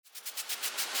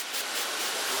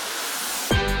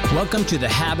Welcome to the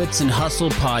Habits and Hustle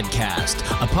podcast,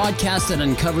 a podcast that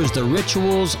uncovers the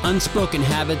rituals, unspoken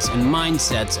habits, and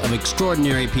mindsets of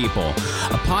extraordinary people.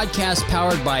 A podcast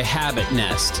powered by Habit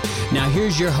Nest. Now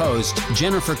here's your host,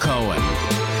 Jennifer Cohen.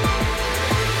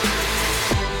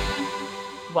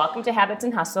 Welcome to Habits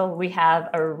and Hustle. We have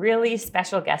a really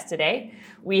special guest today.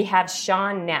 We have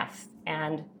Shaun Neff.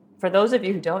 And for those of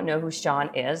you who don't know who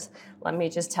Shaun is, let me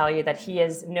just tell you that he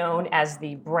is known as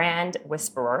the brand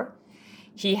whisperer.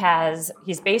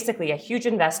 He's basically a huge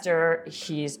investor,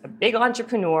 he's a big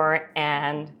entrepreneur,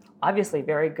 and obviously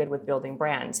very good with building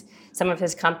brands. Some of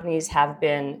his companies have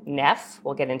been Neff,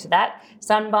 we'll get into that,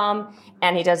 Sunbomb,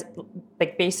 and he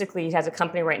has a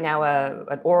company right now,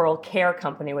 an oral care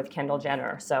company with Kendall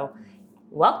Jenner. So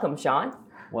welcome, Shaun.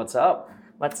 What's up?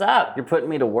 What's up? You're putting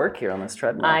me to work here on this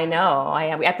treadmill. I know, I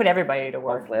am. I put everybody to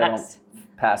work. Hopefully I don't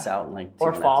pass out in like 2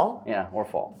 minutes. Fall. Yeah, or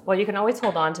fall. Well, you can always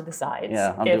hold on to the sides.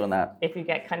 Yeah, I'm doing that. If you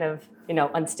get kind of,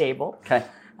 unstable. Okay.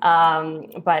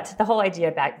 But the whole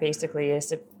idea basically is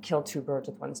to kill two birds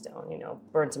with one stone.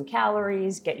 Burn some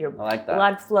calories, get your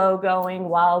blood flow going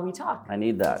while we talk. I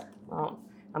need that. Well,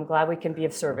 I'm glad we can be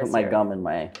of service. Put my gum in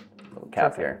my little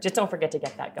cap here. Just don't forget to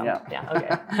get that gum.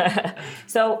 Yeah.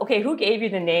 Okay. Who gave you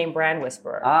the name Brand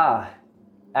Whisperer?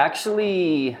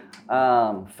 Actually,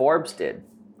 Forbes did.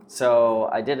 So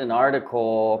I did an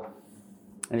article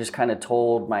and just kind of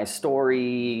told my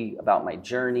story about my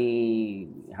journey,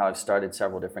 how I've started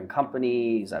several different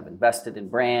companies, I've invested in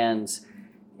brands,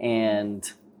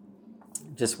 and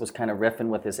just was kind of riffing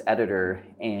with this editor.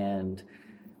 And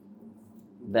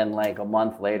then like a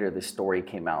month later, this story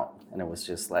came out and it was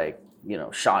just like,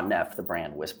 Shaun Neff, the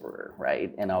brand whisperer,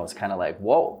 right? And I was kind of like,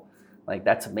 whoa, like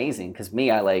that's amazing. Because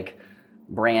me, I like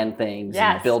brand things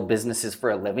and build businesses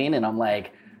for a living. And I'm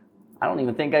like, I don't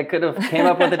even think I could have came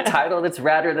up with a title that's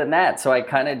radder than that. So I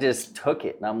kind of just took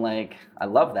it. And I'm like, I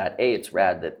love that. A, it's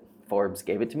rad that Forbes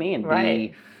gave it to me. And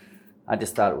B, I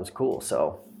just thought it was cool.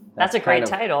 So that's a great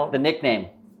title. The nickname.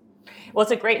 Well,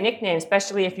 it's a great nickname,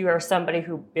 especially if you are somebody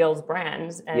who builds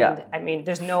brands. And I mean,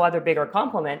 there's no other bigger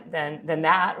compliment than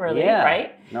that, really,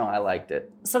 right? No, I liked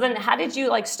it. So then how did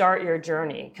you start your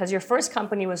journey? Because your first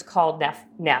company was called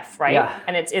Neff, right? Yeah.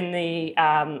 And it's in the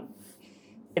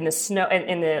snow,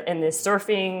 in the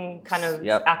surfing kind of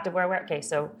activewear. Okay,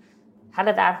 so how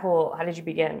did you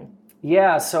begin?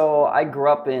 Yeah, so I grew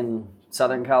up in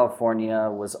Southern California,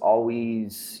 was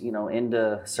always,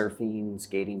 into surfing,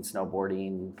 skating,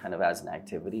 snowboarding, kind of as an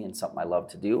activity and something I love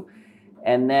to do.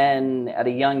 And then at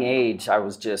a young age, I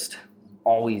was just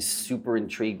always super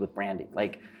intrigued with branding.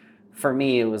 Like for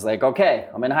me, it was like, okay,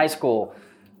 I'm in high school,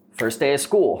 first day of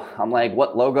school. I'm like,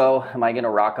 what logo am I going to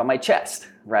rock on my chest?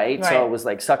 Right? So it was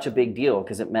like such a big deal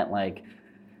because it meant like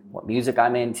what music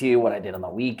I'm into, what I did on the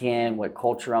weekend, what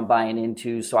culture I'm buying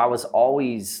into. So I was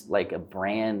always like a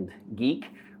brand geek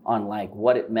on like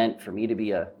what it meant for me to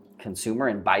be a consumer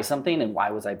and buy something and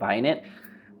why was I buying it.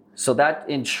 So that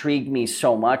intrigued me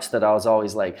so much that I was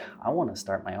always like, I want to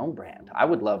start my own brand. I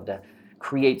would love to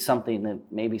create something that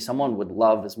maybe someone would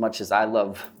love as much as I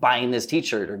love buying this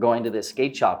t-shirt or going to this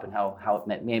skate shop and how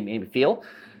it made me feel.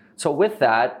 So with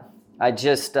that, I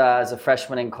just, as a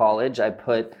freshman in college, I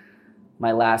put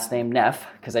my last name Neff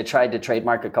because I tried to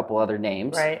trademark a couple other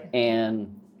names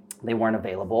and they weren't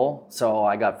available. So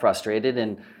I got frustrated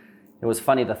and it was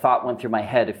funny. The thought went through my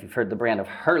head. If you've heard the brand of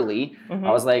Hurley,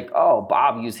 I was like, oh,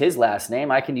 Bob used his last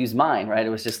name. I can use mine, right? It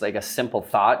was just like a simple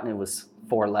thought and it was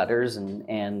 4 letters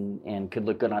and could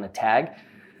look good on a tag.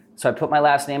 So I put my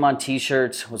last name on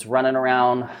t-shirts, was running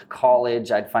around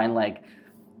college. I'd find like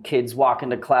kids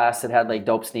walking to class that had like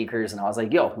dope sneakers and I was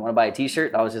like, yo, you want to buy a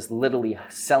t-shirt? And I was just literally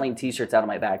selling t-shirts out of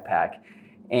my backpack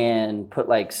and put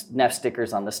like Neff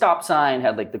stickers on the stop sign,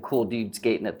 had like the cool dude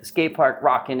skating at the skate park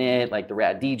rocking it, like the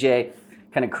rad DJ,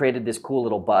 kind of created this cool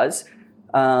little buzz.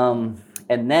 And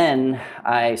then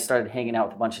I started hanging out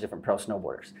with a bunch of different pro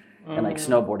snowboarders and like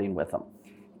snowboarding with them.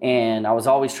 And I was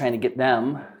always trying to get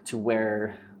them to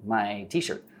wear my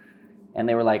t-shirt. And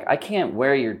they were like, I can't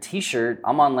wear your t-shirt.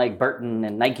 I'm on like Burton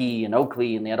and Nike and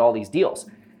Oakley and they had all these deals.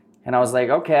 And I was like,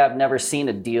 okay, I've never seen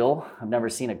a deal. I've never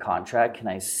seen a contract. Can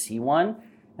I see one?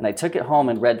 And I took it home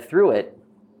and read through it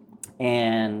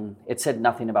and it said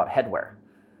nothing about headwear.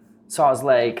 So I was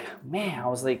like,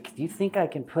 do you think I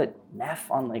can put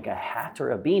Neff on like a hat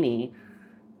or a beanie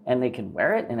and they can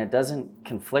wear it and it doesn't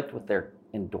conflict with their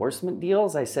endorsement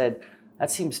deals? I said, that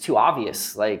seems too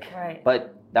obvious.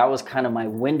 But that was kind of my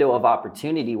window of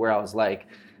opportunity where I was like,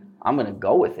 I'm going to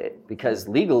go with it because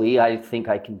legally I think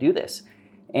I can do this.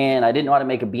 And I didn't know how to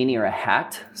make a beanie or a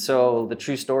hat. So the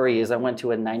true story is I went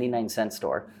to a 99-cent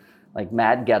store, like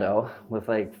mad ghetto with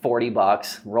like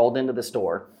 $40, rolled into the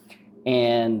store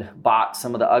and bought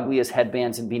some of the ugliest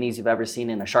headbands and beanies you've ever seen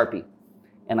in a Sharpie.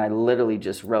 And I literally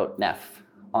just wrote Neff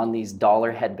on these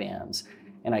dollar headbands.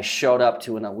 And I showed up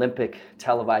to an Olympic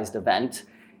televised event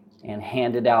and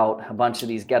handed out a bunch of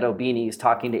these ghetto beanies,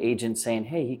 talking to agents saying,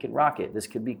 hey, he can rock it. This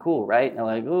could be cool, right? And they're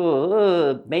like,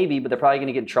 oh, maybe, but they're probably going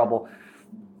to get in trouble.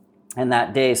 And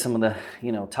that day, some of the,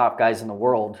 top guys in the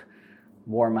world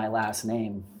wore my last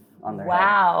name on their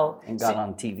head and got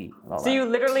on TV. So you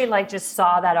literally just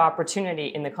saw that opportunity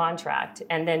in the contract,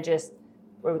 and then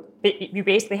you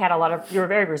basically had you were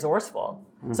very resourceful.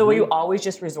 Mm-hmm. So were you always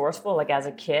just resourceful, as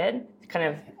a kid, kind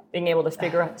of being able to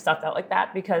figure stuff out like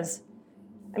that? Because,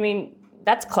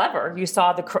 that's clever. You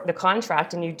saw the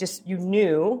contract and you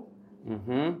knew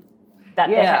that.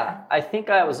 Yeah, I think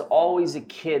I was always a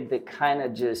kid that kind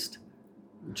of just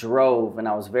drove, and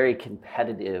I was very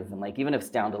competitive. And even if it's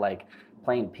down to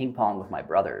playing ping pong with my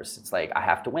brothers, it's I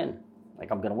have to win. I'm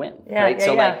going to win. Yeah, right?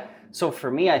 Yeah, so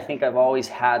for me, I think I've always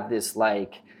had this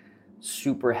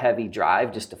super heavy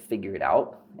drive just to figure it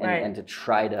out and to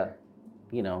try to,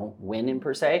 win in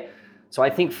per se. So I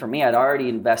think for me, I'd already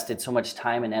invested so much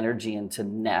time and energy into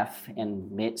Neff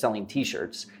and selling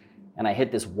t-shirts, and I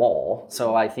hit this wall.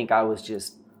 So I think I was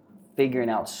just figuring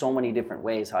out so many different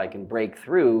ways how I can break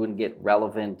through and get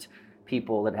relevant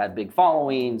people that had big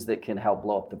followings that can help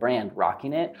blow up the brand,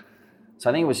 rocking it. So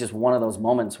I think it was just one of those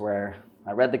moments where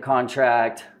I read the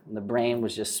contract and the brain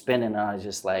was just spinning, and I was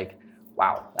just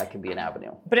wow, that could be an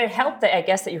avenue. But it helped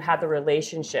that you had the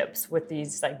relationships with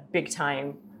these big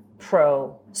time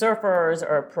pro surfers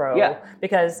or pro,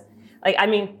 because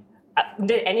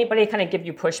did anybody kind of give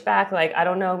you pushback? I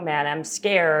don't know, man, I'm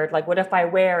scared. What if I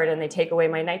wear it and they take away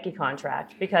my Nike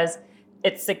contract? Because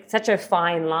it's such a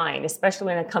fine line, especially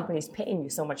when a company's paying you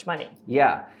so much money.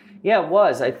 Yeah, it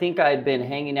was. I think I'd been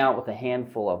hanging out with a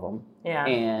handful of them. Yeah.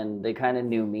 And they kind of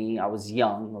knew me. I was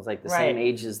young. I was the same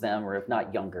age as them, or if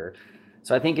not younger.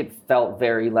 So I think it felt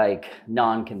very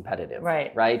non-competitive.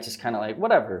 Right? Just kind of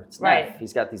whatever. It's Neff.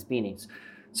 He's got these beanies.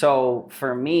 So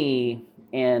for me,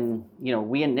 and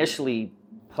we initially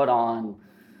put on,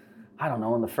 I don't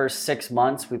know, in the first 6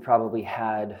 months, we probably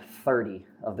had 30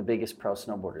 of the biggest pro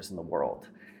snowboarders in the world.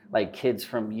 Kids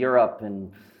from Europe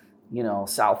and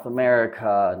South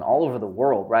America and all over the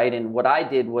world, right? And what I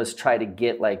did was try to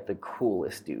get the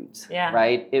coolest dudes,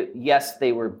 right? Yes,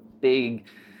 they were big,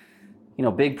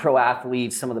 big pro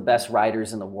athletes, some of the best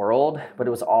riders in the world, but it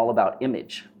was all about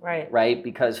image, right?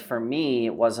 Because for me,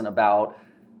 it wasn't about,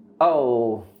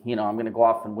 I'm going to go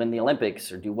off and win the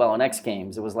Olympics or do well in X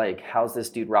Games. It was how's this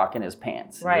dude rocking his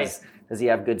pants? Right. Does he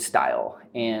have good style?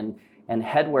 And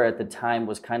headwear at the time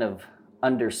was kind of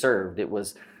underserved. It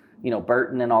was,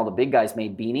 Burton and all the big guys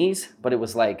made beanies, but it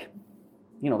was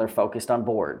they're focused on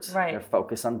boards. Right. They're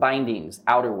focused on bindings,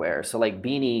 outerwear. So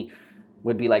beanie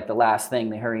would be the last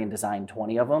thing. They hurry and design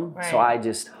 20 of them. Right. So I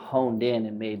just honed in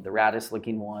and made the raddest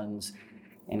looking ones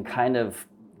and kind of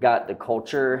got the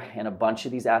culture and a bunch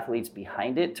of these athletes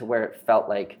behind it to where it felt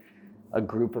like a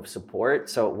group of support.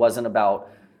 So it wasn't about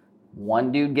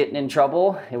one dude getting in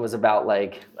trouble. It was about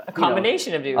a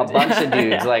combination of dudes. A bunch of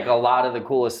dudes. A lot of the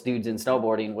coolest dudes in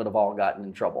snowboarding would have all gotten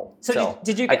in trouble. So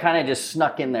did you I kind of just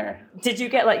snuck in there. Did you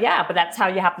get but that's how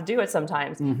you have to do it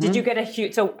sometimes. Mm-hmm. Did you get a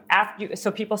huge,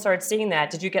 so people started seeing that,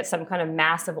 did you get some kind of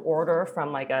massive order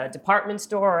from a department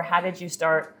store, or how did you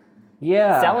start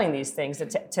selling these things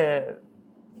to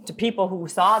people who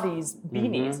saw these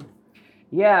beanies? Mm-hmm.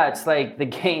 Yeah, it's the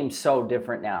game's so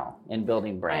different now in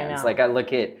building brands. I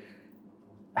look at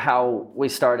how we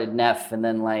started Neff, and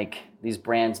then these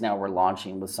brands now we're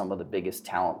launching with some of the biggest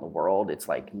talent in the world. It's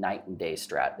night and day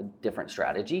different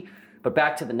strategy. But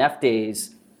back to the Neff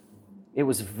days, it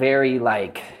was very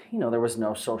there was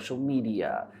no social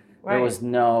media. Right. There was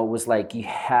no, it was you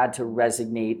had to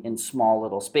resonate in small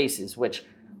little spaces, which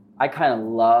I kind of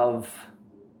love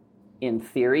in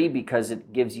theory because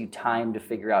it gives you time to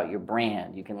figure out your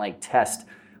brand. You can test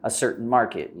a certain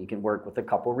market. You can work with a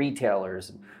couple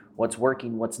retailers, what's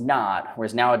working, what's not.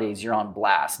 Whereas nowadays you're on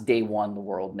blast. Day one, the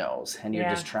world knows, and you're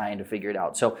just trying to figure it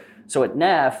out. So at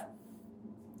Neff,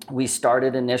 we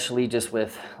started initially just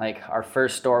with our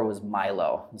first store was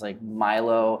Milo. It was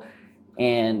Milo,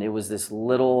 and it was this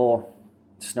little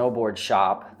snowboard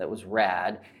shop that was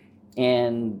rad.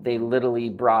 And they literally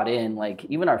brought in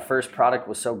even our first product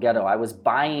was so ghetto. I was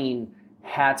buying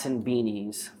hats and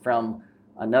beanies from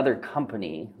another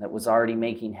company that was already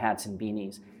making hats and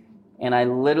beanies. And I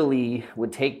literally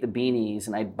would take the beanies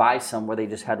and I'd buy some where they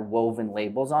just had woven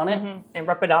labels on it. Mm-hmm. And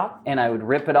rip it off? And I would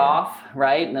rip it off,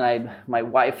 right? And then my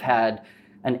wife had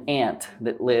an aunt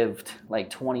that lived like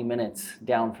 20 minutes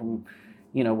down from,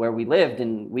 where we lived,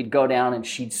 and we'd go down and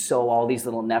she'd sew all these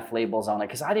little Neff labels on it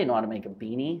because I didn't know how to make a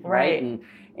beanie, right?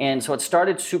 And so it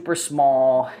started super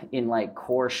small in like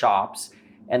core shops,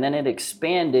 and then it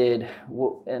expanded.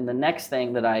 And the next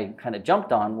thing that I kind of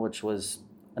jumped on, which was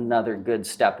another good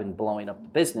step in blowing up the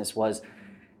business, was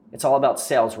it's all about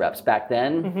sales reps. Back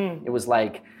then, it was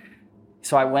like,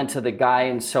 so I went to the guy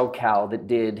in SoCal that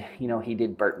did, he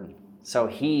did Burton. So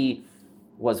he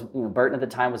was, Burton at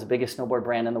the time was the biggest snowboard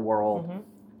brand in the world.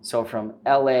 So from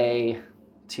LA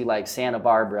to like Santa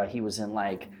Barbara, he was in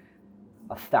like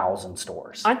 1,000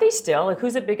 stores. Aren't they still? Like,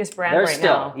 who's the biggest brand they're right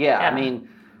still, now? Yeah, I mean,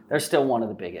 they're still one of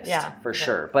the biggest, for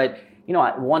sure. But,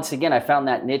 once again, I found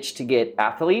that niche to get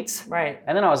athletes. Right.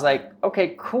 And then I was like,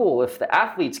 okay, cool. If the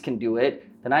athletes can do it,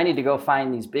 then I need to go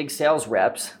find these big sales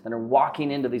reps that are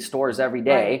walking into these stores every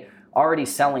day, already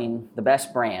selling the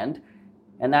best brand.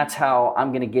 And that's how I'm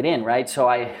going to get in, right? So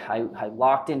I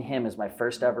locked in him as my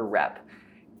first ever rep.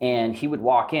 And he would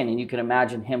walk in, and you can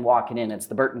imagine him walking in. It's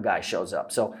the Burton guy shows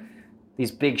up. So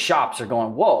these big shops are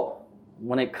going, whoa.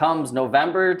 When it comes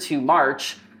November to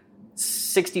March,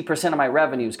 60% of my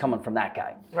revenue is coming from that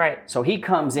guy. Right. So he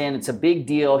comes in, it's a big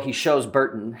deal. He shows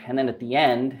Burton. And then at the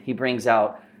end, he brings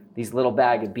out these little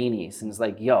bag of beanies. And it's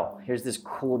like, yo, here's this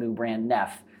cool new brand,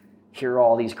 Neff. Here are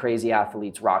all these crazy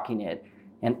athletes rocking it.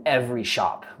 And every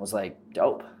shop was like,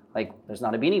 dope. Like, there's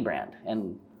not a beanie brand.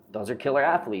 And those are killer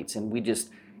athletes. And we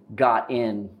just got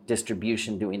in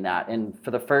distribution doing that. And for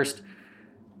the first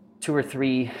 2 or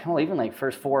 3, even like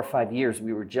first 4 or 5 years,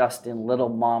 we were just in little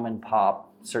mom and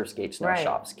pop surf skate snow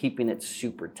shops, keeping it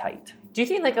super tight. Do you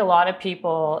think like a lot of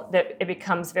people that it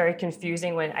becomes very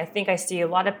confusing when I see a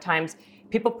lot of times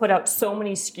people put out so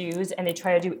many SKUs and they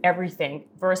try to do everything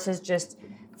versus just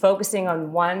focusing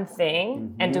on one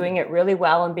thing and doing it really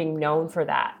well and being known for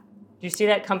that? Do you see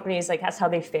that companies, like, that's how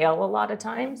they fail a lot of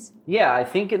times? Yeah, I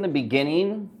think in the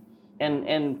beginning,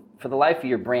 and for the life of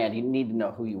your brand, you need to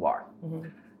know who you are.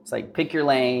 It's like, pick your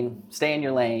lane, stay in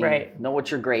your lane, know what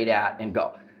you're great at, and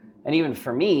go. And even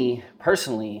for me,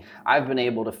 personally, I've been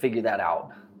able to figure that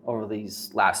out over these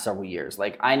last several years.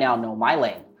 Like, I now know my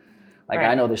lane. Like,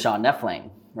 I know the Shaun Neff lane,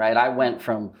 right? I went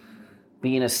from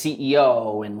being a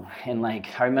CEO and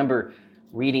like, I remember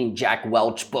reading Jack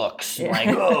Welch books, like,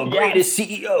 oh, greatest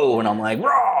CEO. And I'm like,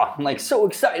 raw. I'm like so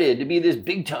excited to be this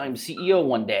big time CEO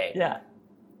one day. Yeah.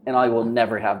 And I will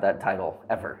never have that title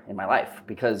ever in my life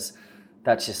because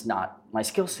that's just not my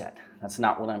skill set. That's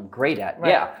not what I'm great at. Right.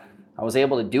 Yeah, I was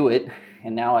able to do it.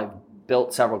 And now I've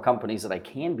built several companies that I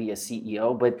can be a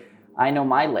CEO, but I know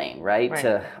my lane, right?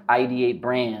 To ideate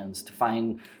brands, to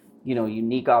find,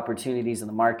 unique opportunities in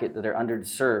the market that are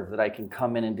underserved that I can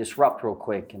come in and disrupt real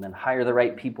quick and then hire the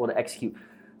right people to execute.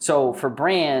 So for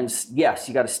brands, yes,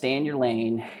 you got to stay in your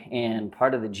lane. And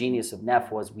part of the genius of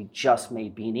Neff was we just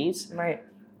made beanies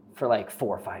for like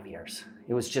 4 or 5 years.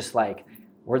 It was just like,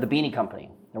 we're the beanie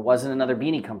company. There wasn't another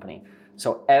beanie company.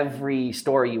 So every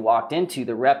store you walked into,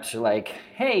 the reps are like,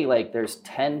 hey, like there's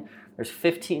 15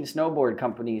 snowboard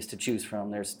companies to choose from.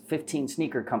 There's 15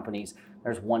 sneaker companies.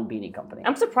 There's one beanie company.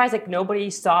 I'm surprised like nobody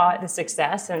saw the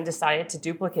success and decided to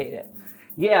duplicate it.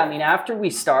 Yeah, I mean, after we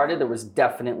started, there was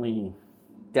definitely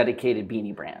dedicated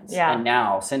beanie brands. Yeah. And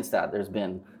now, since that, there's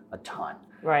been a ton.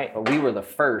 Right. But we were the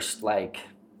first, like,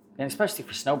 and especially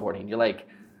for snowboarding, you're like,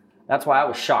 that's why I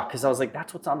was shocked, because I was like,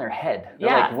 that's what's on their head. They're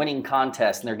like winning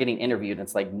contests and they're getting interviewed and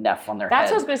it's like Neff on their head.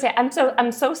 That's what I was going to say.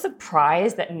 I'm so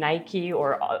surprised that Nike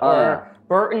or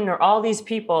Burton or all these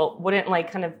people wouldn't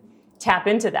like kind of tap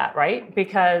into that, right?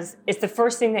 Because it's the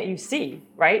first thing that you see,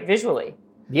 right? Visually.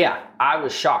 Yeah, I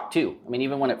was shocked too. I mean,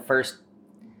 even when it first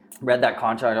read that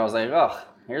contract, I was like, oh,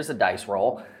 here's a dice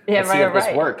roll. Let's see if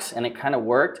this works. And it kind of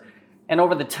worked. And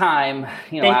over the time,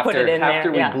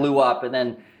 after we blew up, and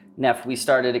then Neff, we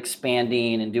started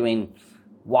expanding and doing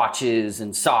watches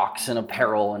and socks and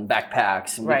apparel and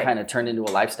backpacks, and we kind of turned into a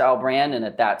lifestyle brand. And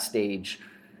at that stage,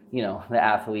 the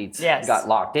athletes got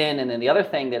locked in. And then the other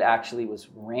thing that actually was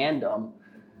random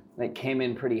that came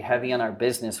in pretty heavy on our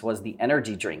business was the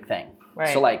energy drink thing.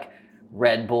 Right. So like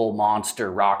Red Bull,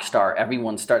 Monster, Rockstar,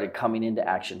 everyone started coming into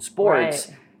action sports.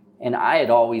 Right. And I had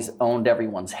always owned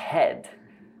everyone's head.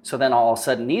 So then all of a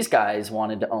sudden these guys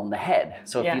wanted to own the head.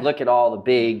 So if you look at all the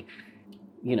big,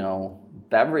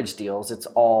 beverage deals, it's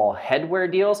all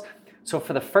headwear deals. So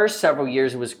for the first several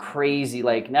years, it was crazy.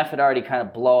 Like Neff had already kind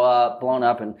of blown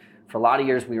up. And for a lot of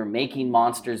years, we were making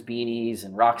Monsters beanies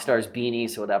and Rockstars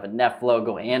beanies. So it would have a Neff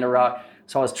logo and a Rock.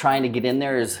 So I was trying to get in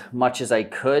there as much as I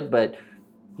could. But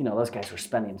those guys were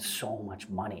spending so much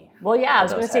money. Well, yeah, I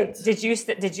was going to say,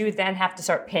 did you then have to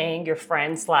start paying your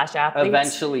friends / athletes?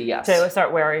 Eventually, yes. To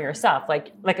start wearing your stuff,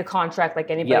 like a contract like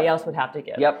anybody else would have to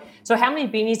give. Yep. So how many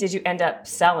beanies did you end up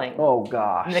selling? Oh,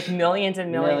 gosh. Like millions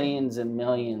and millions?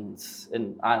 Millions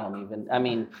and millions.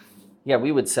 And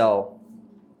we would sell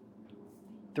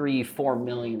 3-4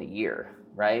 million a year,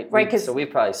 right? Right. So we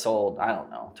probably sold,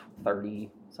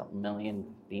 30-something million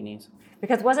beanies.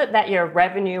 Because was it that your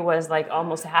revenue was like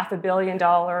almost $500 million in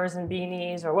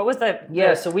beanies, or what was the?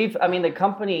 Yeah, so the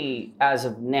company as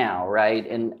of now, right?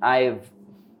 And I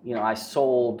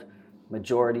sold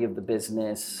majority of the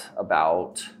business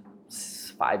about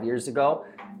 5 years ago,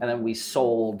 and then we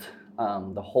sold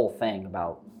the whole thing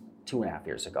about 2.5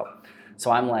 years ago. So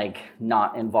I'm like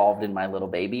not involved in my little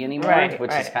baby anymore,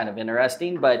 which is kind of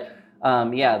interesting. But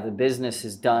the business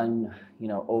has done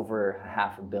over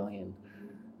 $500 million.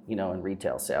 In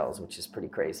retail sales, which is pretty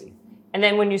crazy. And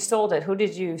then when you sold it, who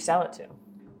did you sell it to?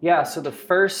 Yeah, so the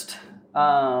first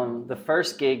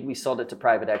gig, we sold it to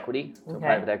private equity, to a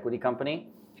private equity company.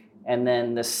 And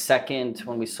then the second,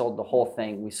 when we sold the whole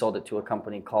thing, we sold it to a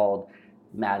company called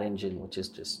Mad Engine, which is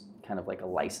just kind of like a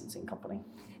licensing company.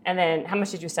 And then how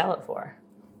much did you sell it for?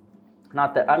 A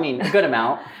good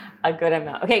amount. A good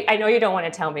amount. Okay, I know you don't want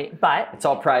to tell me, but... It's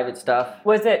all private stuff.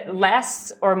 Was it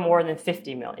less or more than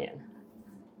 50 million?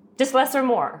 Just less or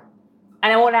more?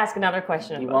 And I won't ask another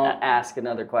question about that. You won't ask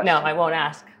another question? No, I won't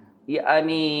ask. Yeah,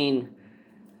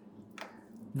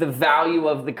 the value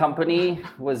of the company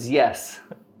was, yes,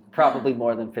 probably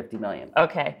more than 50 million.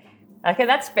 Okay,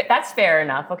 that's fair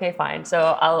enough. Okay, fine. So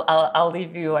I'll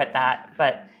leave you at that.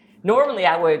 But normally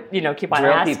I would, keep on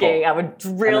asking. People. I would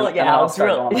drill. I'll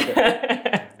drill.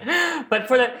 But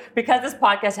because this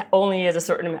podcast only is a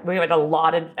certain, we have a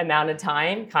allotted amount of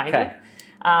time, kind of.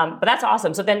 But that's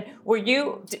awesome. So then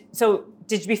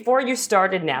before you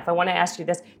started Neff, I want to ask you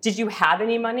this, did you have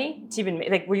any money to even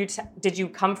did you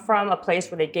come from a place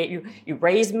where they gave you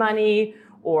raised money,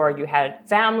 or you had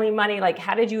family money? Like,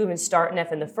 how did you even start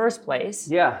Neff in the first place?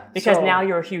 Yeah. Because now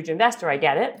you're a huge investor, I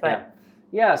get it, but.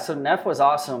 Yeah, so Neff was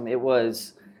awesome. It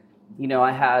was,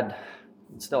 I had,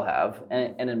 and still have,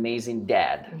 an amazing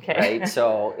dad, right?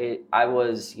 So I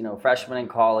was, freshman in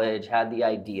college, had the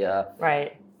idea.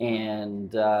 Right.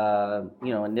 And,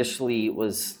 initially it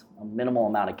was a minimal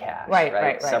amount of cash,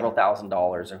 right. Several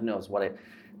 $1,000s, or who knows what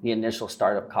the initial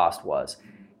startup cost was.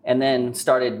 And then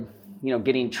started,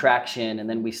 getting traction. And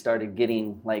then we started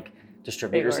getting like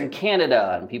distributors in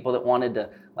Canada and people that wanted to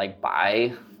like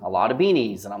buy a lot of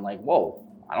beanies. And I'm like, whoa,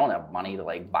 I don't have money to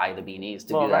like buy the beanies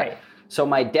to do that. Right. So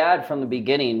my dad from the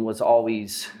beginning was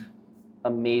always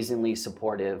amazingly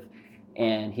supportive.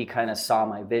 And he kind of saw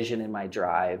my vision and my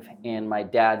drive. And my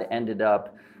dad ended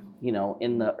up,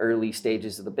 in the early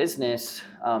stages of the business,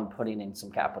 putting in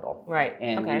some capital. Right.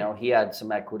 And, he had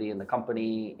some equity in the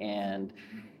company, and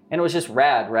it was just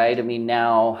rad, right?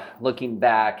 Now looking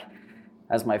back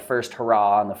as my first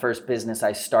hurrah and the first business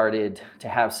I started, to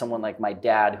have someone like my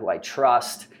dad who I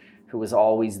trust, who was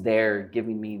always there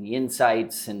giving me the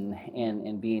insights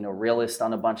and being a realist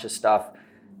on a bunch of stuff,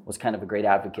 was kind of a great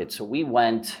advocate. So we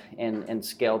went and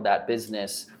scaled that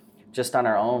business just on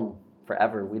our own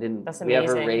forever. That's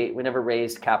amazing. We never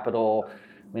raised capital.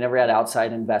 We never had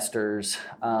outside investors.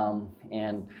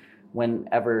 And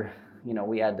whenever,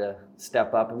 we had to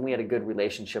step up, and we had a good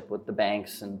relationship with the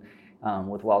banks and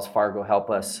with Wells Fargo help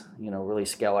us, really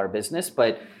scale our business.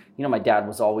 But, my dad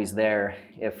was always there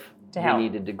if we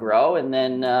needed to grow. And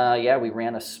then, we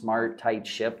ran a smart, tight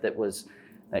ship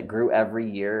that grew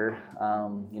every year,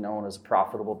 and it was a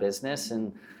profitable business,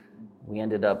 and we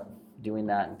ended up doing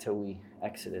that until we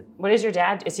exited. What is your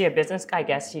dad? Is he a business guy? I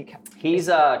guess he's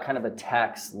kind of a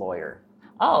tax lawyer.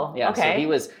 Oh, yeah. Okay. So he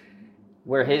was,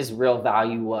 where his real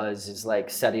value is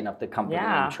like setting up the company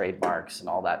and trademarks and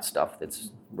all that stuff. That's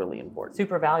really important.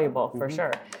 Super valuable for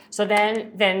sure. So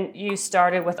then you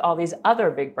started with all these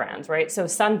other big brands, right? So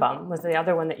Sunbum was the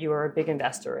other one that you were a big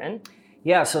investor in.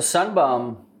 Yeah. So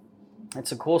Sunbum.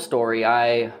 It's a cool story.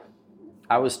 I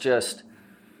was just,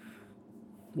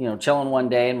 chilling one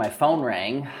day, and my phone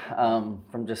rang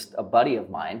from just a buddy of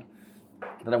mine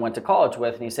that I went to college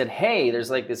with, and he said, "Hey,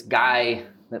 there's like this guy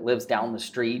that lives down the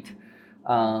street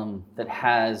that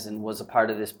has and was a part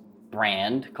of this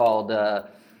brand called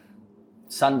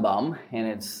Sunbum, and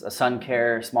it's a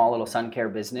small little sun care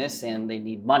business, and they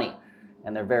need money,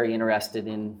 and they're very interested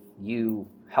in you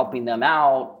helping them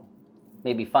out.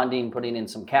 Maybe funding, putting in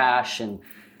some cash, and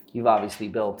you've obviously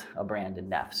built a brand in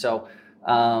Neff." So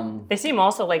they seem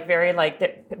also like very like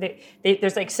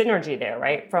there's like synergy there,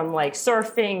 right? From like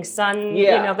surfing, sun,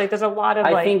 there's a lot of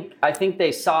I think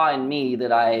they saw in me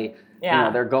that I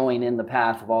they're going in the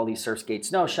path of all these surf skate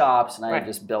snow shops, and I Right. had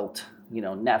just built,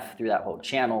 Neff through that whole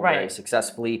channel Right. very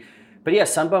successfully. But yeah,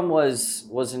 Sunbum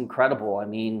was incredible. I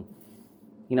mean,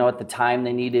 at the time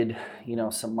they needed,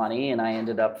 some money, and I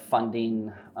ended up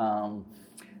funding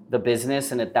the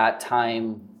business. And at that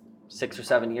time, 6 or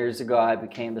 7 years ago, I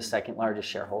became the second largest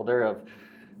shareholder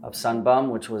of Sunbum,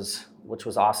 which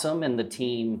was awesome. And the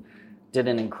team did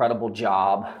an incredible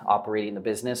job operating the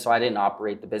business. So I didn't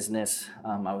operate the business.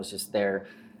 I was just there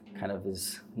kind of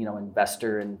as,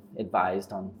 investor and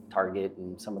advised on Target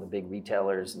and some of the big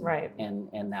retailers and, Right.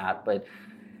 and that. But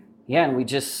yeah, and we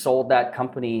just sold that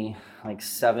company like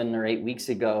 7 or 8 weeks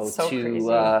ago So to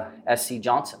crazy. SC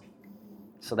Johnson.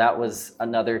 So that was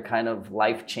another kind of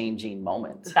life-changing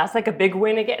moment. That's like a big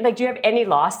win again. Like, do you have any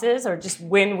losses or just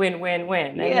win, win, win,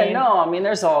 win? I mean,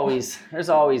 there's always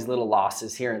little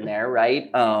losses here and there, right?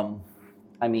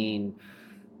 I mean,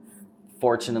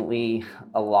 fortunately,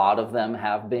 a lot of them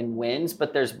have been wins,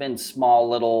 but there's been small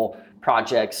little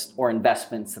projects or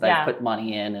investments that I've put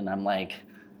money in, and I'm like,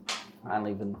 I don't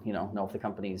even, know if the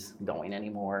company's going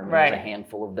anymore. I mean, Right. There's a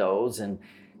handful of those, and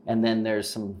then there's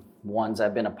some ones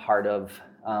I've been a part of,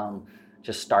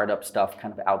 just startup stuff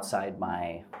kind of outside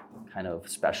my kind of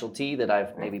specialty that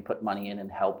I've maybe put money in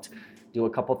and helped do a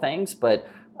couple things. But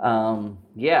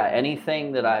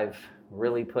anything that I've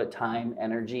really put time,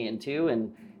 energy into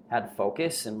and had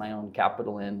focus and my own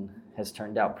capital in has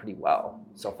turned out pretty well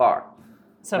so far.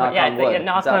 So Knock on wood.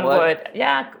 knock Is that on wood.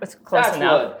 Yeah, it's close That's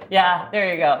enough. wood. Yeah,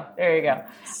 there you go.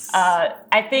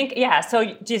 I think, so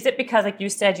is it because, like you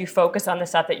said, you focus on the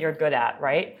stuff that you're good at,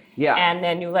 right? Yeah. And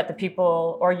then you let the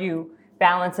people, or you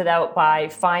balance it out by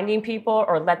finding people,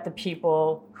 or let the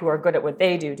people who are good at what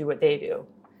they do what they do.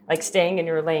 Like, staying in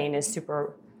your lane is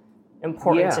super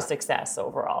important to success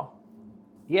overall.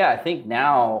 Yeah, I think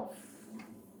now,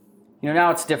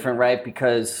 now it's different, right?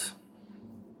 Because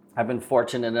I've been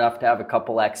fortunate enough to have a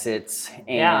couple exits,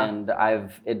 and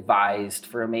I've advised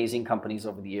for amazing companies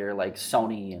over the year like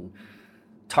Sony and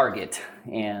Target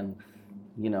and,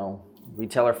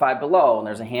 Retailer Five Below, and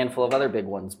there's a handful of other big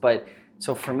ones. But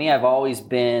so for me, I've always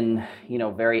been,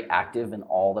 very active in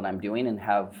all that I'm doing and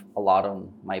have a lot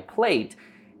on my plate.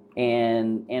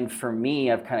 And for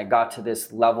me, I've kind of got to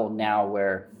this level now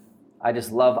where I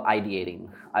just love ideating.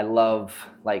 I love,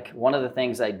 like, one of the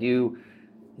things I do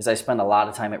is I spend a lot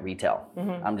of time at retail.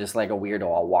 Mm-hmm. I'm just like a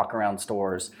weirdo. I'll walk around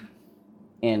stores,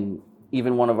 and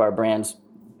even one of our brands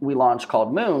we launched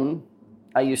called Moon,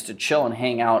 I used to chill and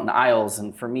hang out in aisles,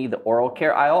 and for me, the oral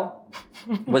care aisle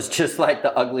was just like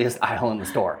the ugliest aisle in the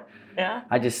store. Yeah.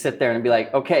 I just sit there and be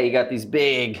like, okay, you got these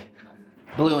big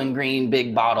blue and green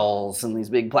big bottles and these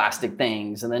big plastic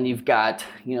things, and then you've got,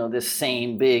 this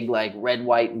same big like red,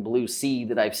 white, and blue sea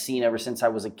that I've seen ever since I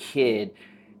was a kid,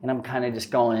 and I'm kind of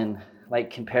just going, like,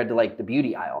 compared to like the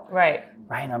beauty aisle. Right.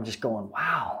 And I'm just going,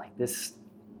 wow, like this,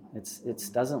 it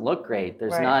doesn't look great.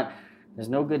 There's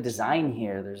no good design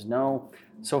here.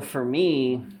 So for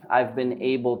me, I've been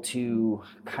able to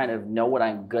kind of know what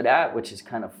I'm good at, which is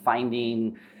kind of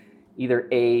finding either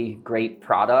great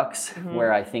products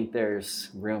where I think there's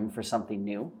room for something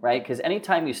new, right? Because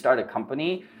anytime you start a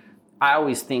company, I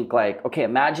always think like, okay,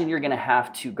 imagine you're going to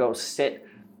have to go sit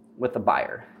with a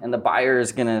buyer, and the buyer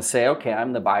is going to say, okay,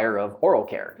 I'm the buyer of oral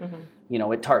care,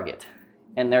 at Target.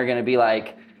 And they're going to be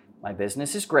like, my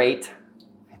business is great.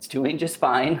 It's doing just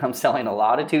fine. I'm selling a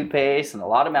lot of toothpaste and a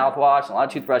lot of mouthwash and a lot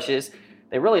of toothbrushes.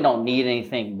 They really don't need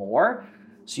anything more.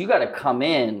 So you got to come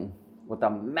in with a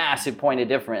massive point of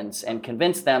difference and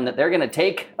convince them that they're going to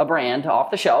take a brand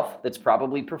off the shelf that's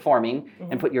probably performing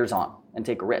and put yours on and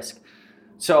take a risk.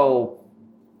 So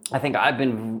I think I've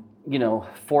been,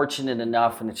 fortunate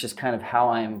enough, and it's just kind of how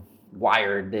I'm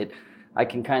wired, that I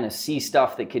can kind of see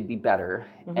stuff that could be better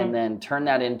and then turn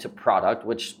that into product,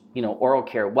 which, oral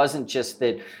care wasn't just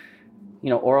that,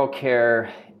 oral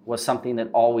care was something that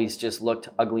always just looked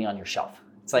ugly on your shelf.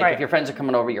 It's like if your friends are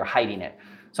coming over, you're hiding it.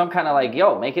 So I'm kind of like,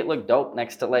 make it look dope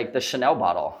next to like the Chanel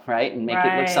bottle, right? And make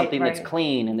it look something that's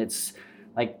clean, and it's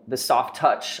like the soft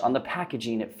touch on the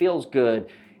packaging. It feels good,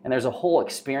 and there's a whole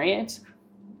experience.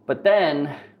 But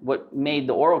then what made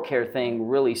the oral care thing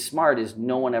really smart is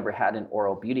no one ever had an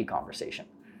oral beauty conversation,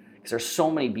 because there's so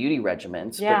many beauty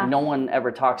regimens, but no one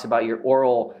ever talks about your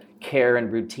oral care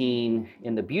and routine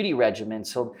in the beauty regimen.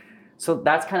 So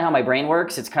that's kind of how my brain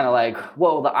works. It's kind of like,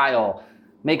 whoa, the aisle,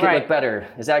 make it look better.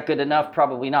 Is that good enough?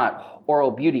 Probably not.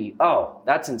 Oral beauty. Oh,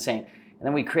 that's insane. And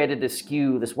then we created this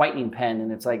SKU, this whitening pen,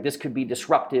 and it's like, this could be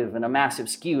disruptive and a massive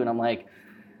SKU. And I'm like,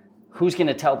 who's going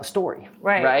to tell the story?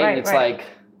 Right. It's like,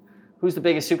 who's the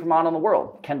biggest supermodel in the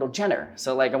world? Kendall Jenner.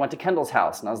 So like I went to Kendall's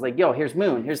house and I was like, yo, here's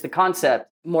Moon, here's the concept.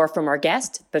 More from our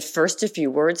guest, but first a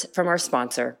few words from our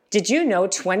sponsor. Did you know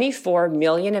 24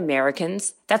 million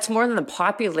Americans, that's more than the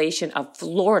population of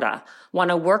Florida, want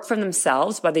to work for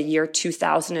themselves by the year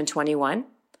 2021?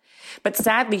 But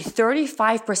sadly,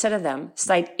 35% of them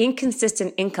cite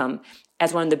inconsistent income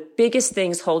as one of the biggest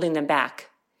things holding them back.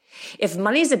 If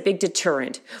money is a big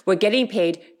deterrent, would getting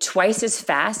paid twice as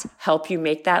fast help you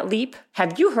make that leap?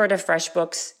 Have you heard of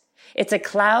FreshBooks? It's a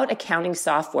cloud accounting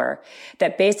software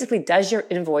that basically does your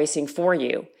invoicing for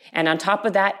you. And on top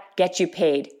of that, gets you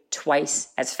paid twice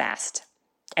as fast.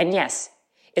 And yes,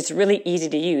 it's really easy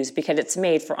to use because it's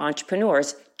made for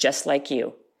entrepreneurs just like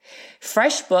you.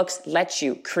 FreshBooks lets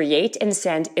you create and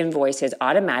send invoices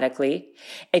automatically,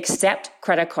 accept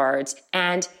credit cards,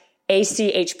 and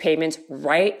ACH payments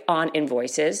right on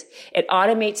invoices. It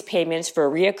automates payments for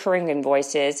reoccurring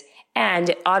invoices, and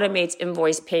it automates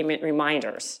invoice payment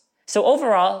reminders. So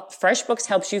overall, FreshBooks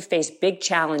helps you face big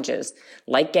challenges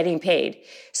like getting paid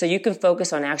so you can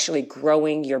focus on actually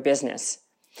growing your business.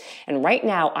 And right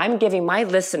now, I'm giving my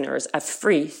listeners a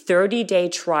free 30-day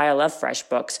trial of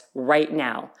FreshBooks right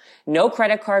now. No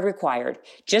credit card required.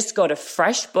 Just go to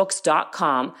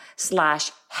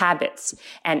freshbooks.com/habits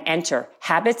and enter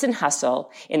Habits and Hustle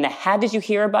in the How Did You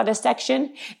Hear About Us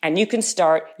section, and you can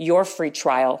start your free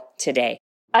trial today.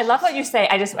 I love what you say.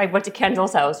 I went to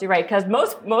Kendall's house. You're right, because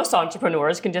most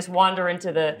entrepreneurs can just wander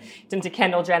into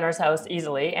Kendall Jenner's house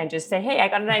easily and just say, "Hey, I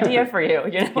got an idea for you."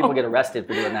 You know, people get arrested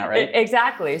for doing that, right?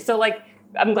 Exactly. So, like,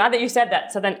 I'm glad that you said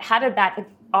that. So then, how did that?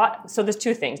 So there's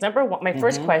two things. Number one, my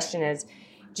first question is,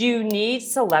 do you need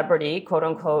celebrity, quote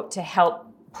unquote, to help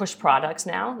push products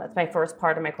now? That's my first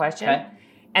part of my question. Okay.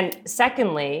 And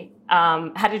secondly,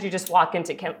 how did you just walk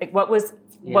into what was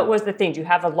the thing? Do you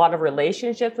have a lot of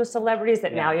relationships with celebrities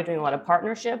that now you're doing a lot of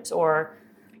partnerships, or?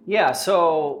 Yeah,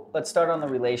 so let's start on the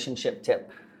relationship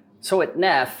tip. So at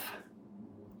Neff,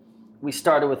 we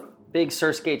started with big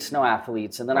surfskate snow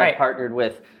athletes, and then I partnered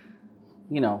with,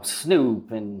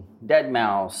 Snoop and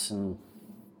Deadmau5 and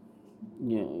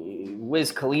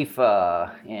Wiz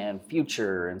Khalifa and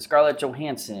Future and Scarlett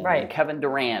Johansson and Kevin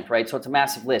Durant, right? So it's a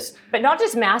massive list. But not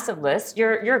just massive list.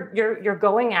 You're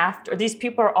going after, these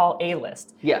people are all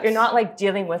A-list. Yes. You're not like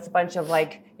dealing with a bunch of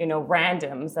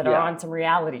randoms that are on some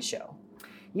reality show.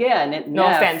 Yeah, and no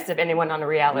offense to anyone on a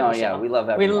reality show. Yeah, we love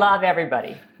everyone. We love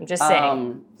everybody. I'm just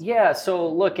saying. So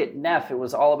look, at Neff, it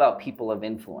was all about people of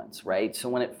influence, right? So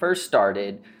when it first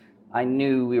started, I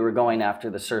knew we were going after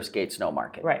the surf skate snow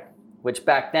market. Right. Which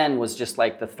back then was just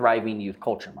like the thriving youth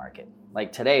culture market.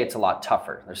 Like today, it's a lot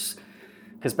tougher.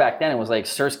 Because back then it was like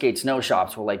surf skate snow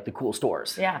shops were like the cool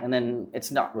stores. Yeah. And then it's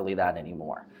not really that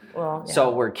anymore. Well, yeah. So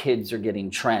where kids are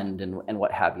getting trend and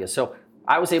what have you. So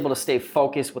I was able to stay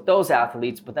focused with those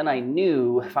athletes, but then I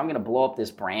knew if I'm going to blow up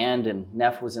this brand, and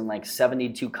Neff was in like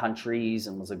 72 countries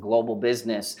and was a global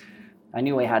business, I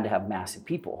knew I had to have massive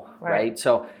people, right?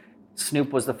 So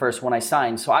Snoop was the first one I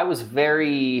signed. So I was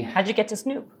very... How'd you get to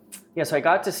Snoop? Yeah, so I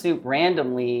got to Snoop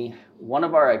randomly. One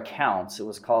of our accounts, it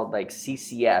was called like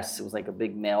CCS. It was like a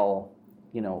big mail,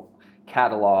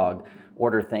 catalog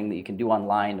order thing that you can do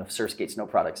online of surf skate snow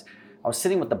products. I was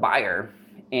sitting with the buyer,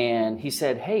 and he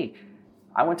said, "Hey,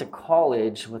 I went to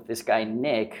college with this guy,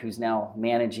 Nick, who's now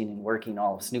managing and working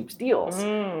all of Snoop's deals."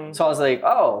 So I was like,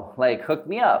 "Oh, hook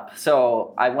me up."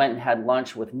 So I went and had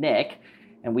lunch with Nick,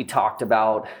 and we talked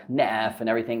about Neff and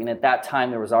everything. And at that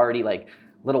time, there was already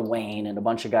Lil Wayne and a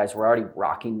bunch of guys were already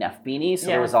rocking Neff beanies. So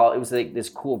it was like this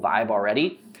cool vibe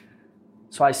already.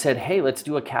 So I said, "Hey, let's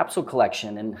do a capsule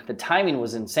collection." And the timing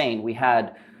was insane.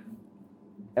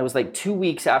 It was like 2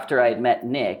 weeks after I had met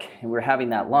Nick and we were having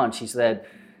that lunch. He said,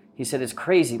 "It's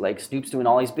crazy. Snoop's doing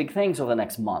all these big things over the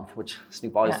next month," which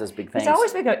Snoop always does big things. He's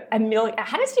always big a million.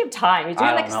 How does he have time? He's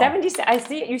doing 70.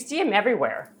 You see him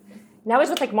everywhere. Now he's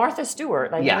with Martha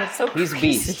Stewart. It's so crazy. He's a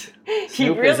beast. He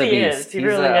really is. He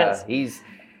really is.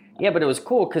 But it was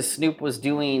cool because Snoop was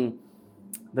doing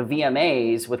the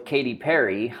VMAs with Katy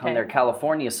Perry on their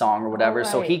California song or whatever.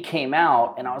 So he came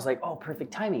out and I was like, "Oh,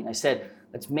 perfect timing." I said,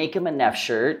 "Let's make him a Neff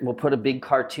shirt. We'll put a big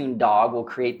cartoon dog. We'll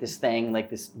create this thing,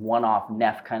 this one-off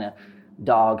Neff kind of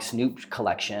dog Snoop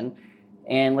collection.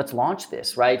 And let's launch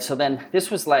this," right? So then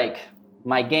this was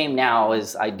my game now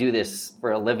is I do this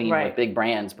for a living with big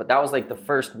brands. But that was the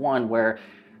first one where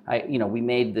we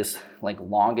made this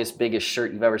longest, biggest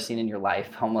shirt you've ever seen in your life.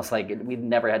 Almost we'd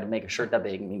never had to make a shirt that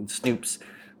big. I mean, Snoop's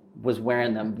was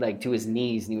wearing them to his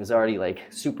knees, and he was already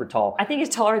super tall. I think he's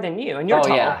taller than you, and you're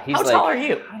tall. Yeah, he's how tall are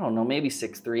you? I don't know, maybe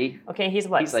 6'3". Okay, he's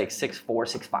what? He's 6'4",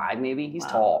 6'5", maybe. He's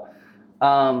tall.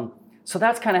 So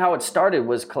that's kind of how it started,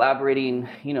 was collaborating,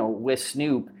 with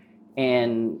Snoop.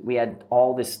 And we had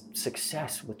all this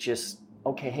success with just,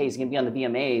 okay, hey, he's going to be on the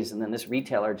VMAs. And then this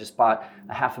retailer just bought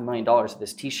 $500,000 of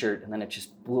this t-shirt, and then it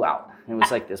just blew out. And it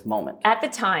was like this moment. At the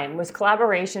time, was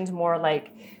collaborations more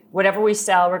like whatever we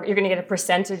sell, you're going to get a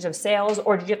percentage of sales,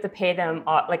 or did you have to pay them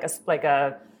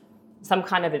some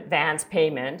kind of advance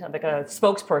payment, like a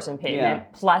spokesperson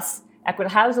payment, plus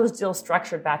equity? How was those deals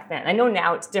structured back then? I know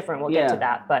now it's different. We'll get to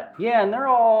that, but and they're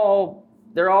all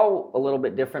a little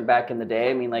bit different back in the day.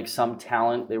 I mean, like some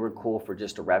talent, they were cool for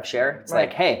just a rev share. It's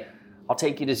like, hey, I'll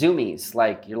take you to Zoomies.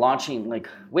 Like you're launching, like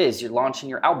Wiz, you're launching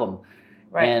your album.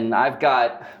 Right. And I've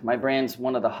got, my brand's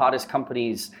one of the hottest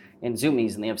companies in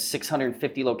Zoomies, and they have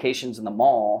 650 locations in the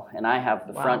mall, and I have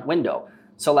the front window.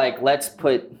 So like, let's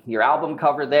put your album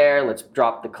cover there. Let's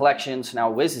drop the collection. So now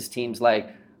Wiz's team's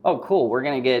like, oh, cool. We're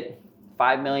going to get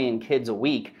 5 million kids a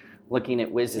week looking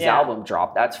at Wiz's album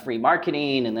drop. That's free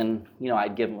marketing. And then,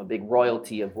 I'd give him a big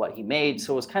royalty of what he made.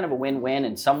 So it was kind of a win-win.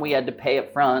 And some we had to pay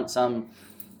up front, some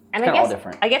kind of all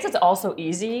different. I guess it's also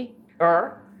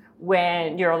easier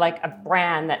when you're like a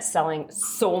brand that's selling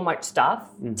so much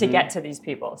stuff to get to these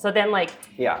people. So then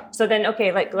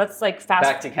okay, like let's like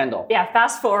back to Kendall.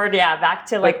 Fast forward, back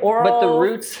to like oral but the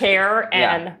roots, care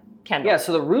and Kendall. Yeah,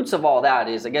 so the roots of all that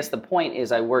is, I guess the point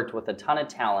is, I worked with a ton of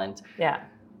talent. Yeah.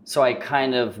 So I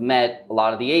kind of met a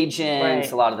lot of the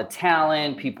agents, a lot of the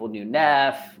talent. People knew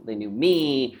Neff, they knew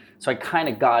me. So I kind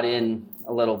of got in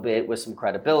a little bit with some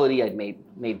credibility. I'd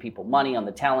made people money on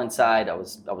the talent side. I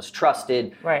was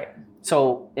trusted. Right.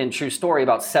 So in true story,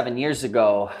 about 7 years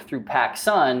ago, through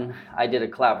PacSun, I did a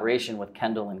collaboration with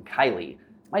Kendall and Kylie.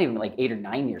 Might even be like 8 or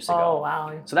 9 years ago. Oh,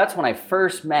 wow. So that's when I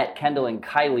first met Kendall and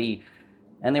Kylie.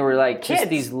 And they were like kids. Just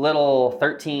these little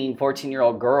 13,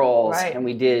 14-year-old girls. Right. And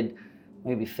we did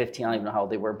maybe 15, I don't even know how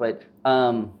old they were, but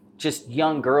just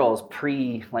young girls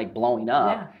like blowing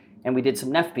up. Yeah. And we did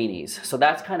some Neff beanies. So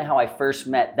that's kind of how I first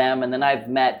met them. And then I've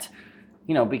met,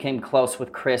 became close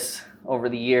with Chris over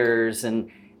the years,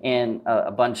 and a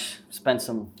bunch, spent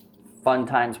some fun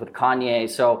times with Kanye.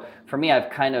 So for me, I've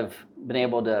kind of been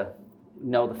able to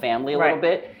know the family a little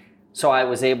bit. So I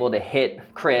was able to hit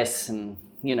Chris and,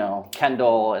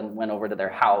 Kendall, and went over to their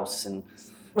house and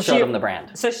showed them the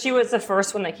brand. So she was the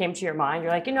first one that came to your mind.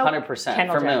 You're like, 100%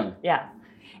 Kendall for Moon. Yeah.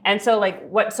 And so like,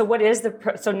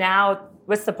 so now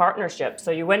what's the partnership?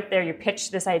 So you went there, you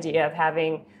pitched this idea of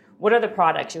having, what are the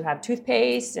products? You have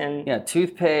toothpaste and... Yeah,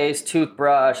 toothpaste,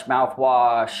 toothbrush,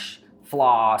 mouthwash,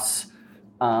 floss.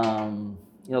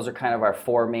 Those are kind of our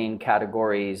 4 main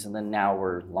categories. And then now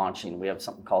we're launching, we have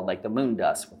something called like the Moon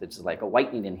Dust, which is like a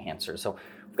whitening enhancer. So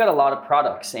we've got a lot of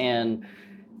products. And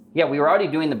we were already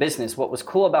doing the business. What was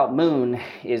cool about Moon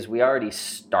is we already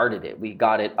started it. We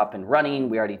got it up and running.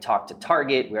 We already talked to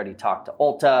Target. We already talked to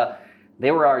Ulta. They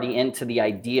were already into the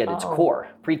idea at its core,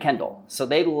 pre-Kendall. So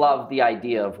they love the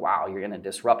idea of, wow, you're going to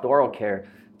disrupt oral care.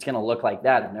 It's going to look like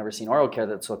that. I've never seen oral care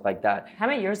that's looked like that. How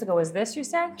many years ago was this, you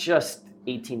said? Just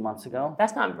 18 months ago.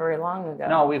 That's not very long ago.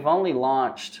 No, we've only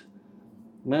launched,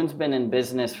 Moon's been in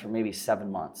business for maybe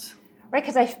 7 months. Right,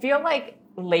 because I feel like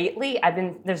lately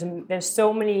there's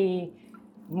so many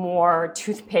more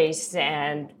toothpaste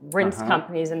and rinse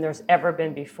companies than there's ever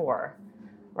been before.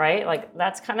 Right? Like,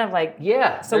 that's kind of like...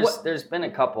 Yeah, so there's been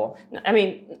a couple. I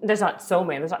mean, there's not so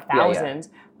many. There's not thousands.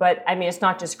 But, I mean, it's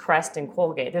not just Crest and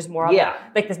Colgate. There's more of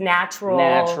like this natural,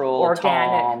 organic...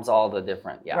 Tom's, all the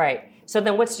different, Right. So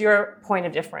then what's your point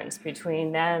of difference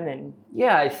between them and...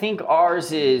 Yeah, I think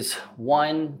ours is,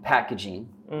 one, packaging.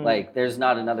 Like, there's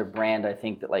not another brand, I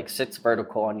think, that, like, sits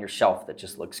vertical on your shelf that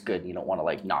just looks good. You don't want to,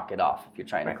 like, knock it off if you're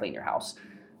trying to clean your house.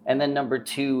 And then number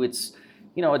 2, it's...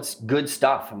 it's good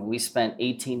stuff. I mean, we spent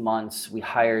 18 months, we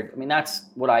hired, that's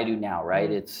what I do now, right?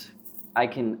 I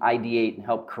can ideate and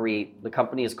help create. The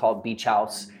company is called Beach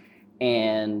House,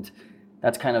 and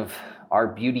that's kind of our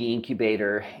beauty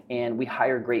incubator, and we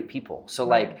hire great people. So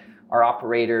like our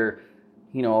operator,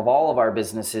 of all of our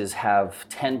businesses have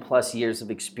 10 plus years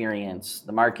of experience,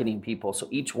 the marketing people. So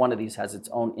each one of these has its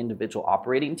own individual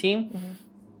operating team.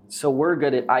 So we're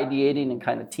good at ideating and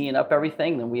kind of teeing up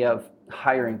everything. Then we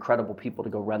hire incredible people to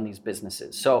go run these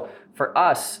businesses. So for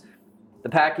us, the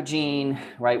packaging,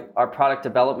 right, our product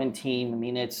development team,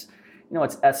 it's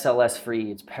SLS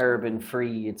free, it's paraben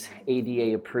free, it's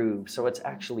ADA approved. So it's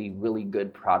actually really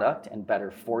good product and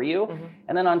better for you.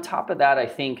 And then on top of that, I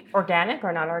think... Organic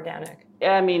or not organic?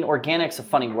 Yeah, organic's a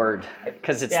funny word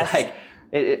because it's like...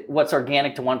 what's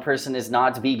organic to one person is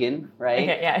not vegan, right?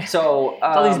 Yeah. So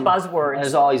all these buzzwords.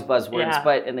 There's all these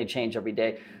buzzwords, and they change every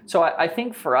day. So I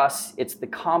think for us, it's the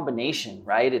combination,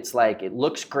 right? It's like, it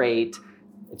looks great,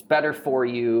 it's better for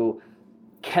you,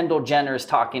 Kendall Jenner's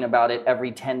talking about it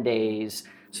every 10 days.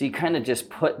 So you kind of just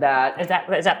put that. Is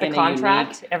that the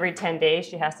contract? Every 10 days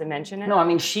she has to mention it? No, I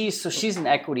mean she's an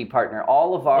equity partner.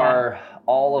 All of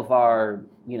our,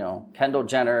 you know, Kendall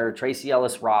Jenner, Tracy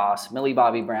Ellis Ross, Millie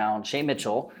Bobby Brown, Shay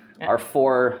Mitchell, our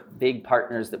 4 big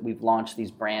partners that we've launched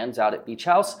these brands out at Beach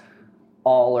House,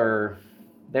 they're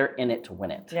in it to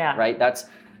win it. Yeah. Right?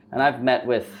 And I've met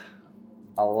with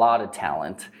a lot of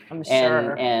talent. I'm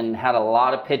sure. And had a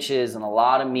lot of pitches and a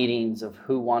lot of meetings of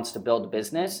who wants to build a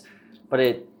business. But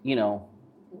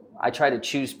I try to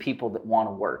choose people that want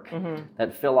to work,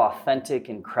 that feel authentic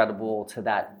and credible to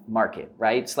that market,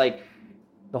 right? It's like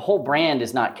the whole brand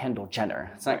is not Kendall Jenner.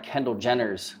 It's not Kendall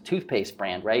Jenner's toothpaste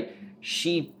brand, right?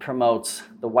 She promotes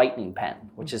the whitening pen,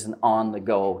 which is an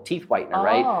on-the-go teeth whitener,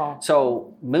 right?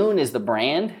 So Moon is the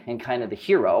brand and kind of the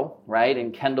hero, right?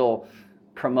 And Kendall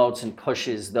promotes and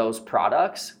pushes those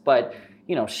products, but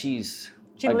she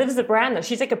lives the brand though.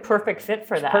 She's like a perfect fit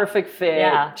for that. Perfect fit.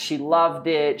 Yeah. She loved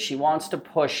it. She wants to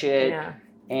push it. Yeah.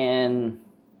 And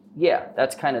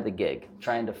that's kind of the gig,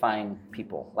 trying to find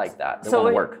people like that want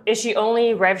to work. Is she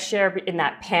only rev share in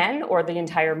that pen or the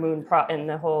entire Moon in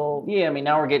the whole? Yeah, I mean,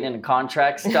 now we're getting into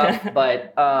contract stuff,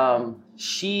 but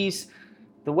she's,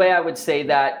 the way I would say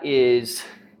that is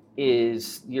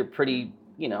you're pretty,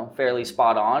 fairly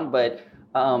spot on, but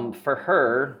for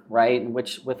her, right,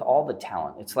 with all the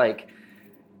talent, it's like,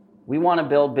 we want to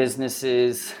build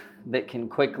businesses that can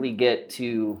quickly get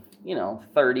to,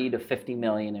 30 to 50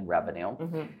 million in revenue,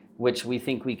 which we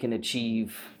think we can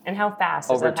achieve. And how fast?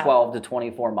 Over 12 to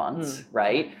 24 months,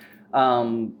 right?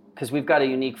 Because we've got a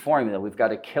unique formula. We've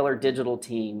got a killer digital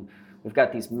team. We've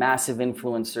got these massive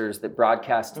influencers that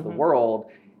broadcast to the world.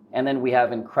 And then we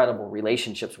have incredible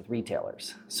relationships with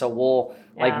retailers. So we'll,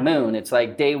 like Moon, it's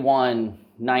like day one,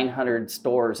 900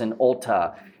 stores in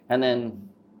Ulta. And then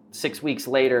 6 weeks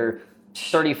later,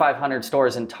 3,500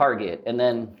 stores in Target. And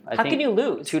then how can you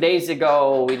lose? 2 days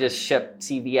ago, we just shipped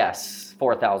CVS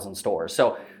 4,000 stores.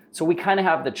 So we kind of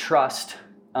have the trust.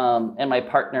 And my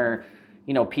partner,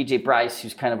 PJ Bryce,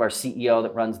 who's kind of our CEO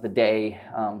that runs the day,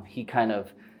 he kind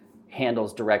of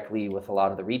handles directly with a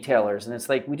lot of the retailers. And it's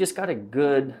like, we just got a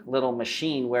good little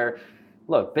machine where,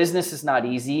 look, business is not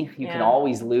easy. You can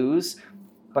always lose.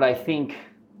 But I think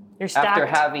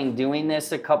after doing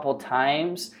this a couple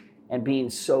times and being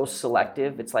so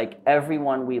selective, it's like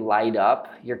everyone we light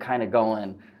up, you're kind of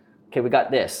going, okay, we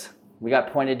got this. We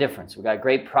got point of difference. We got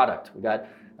great product. We got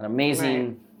an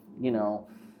amazing,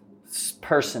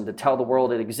 person to tell the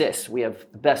world it exists. We have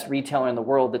the best retailer in the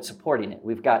world that's supporting it.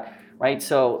 We've got, right?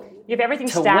 So you have everything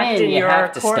to stacked win, in you your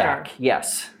have to corner. stack.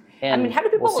 Yes. And I mean, how do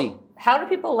people we'll see. How do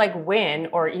people like win,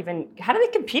 or even how do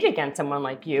they compete against someone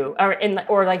like you,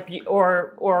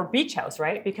 or Beach House,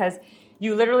 right? Because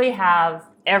you literally have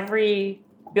every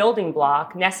building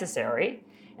block necessary,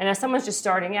 and if someone's just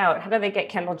starting out, how do they get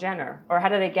Kendall Jenner, or how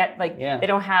do they get they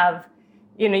don't have,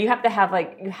 you have to have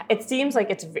it seems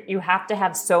like you have to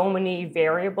have so many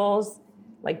variables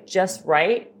just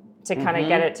right to kind of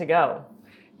get it to go.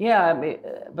 Yeah, I mean,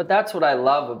 but that's what I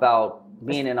love about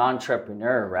being an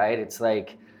entrepreneur, right? It's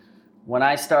like, when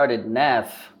I started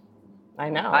Neff,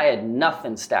 I had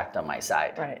nothing stacked on my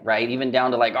side, right? Even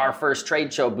down to our first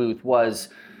trade show booth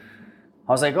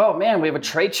I was like, oh man, we have a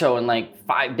trade show in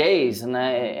 5 days. And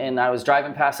I was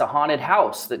driving past a haunted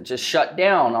house that just shut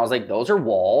down. I was like, those are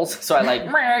walls. So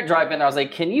I drive in. I was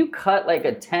like, can you cut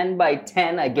a 10 by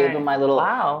 10? I gave him my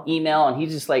little email, and he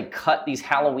just cut these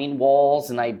Halloween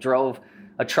walls, and I drove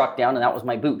a truck down, and that was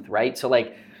my booth, right? So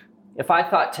if I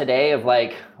thought today of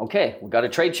okay, we got a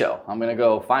trade show, I'm going to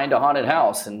go find a haunted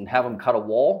house and have them cut a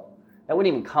wall, that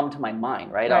wouldn't even come to my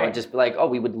mind, right? I would just be like, oh,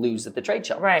 we would lose at the trade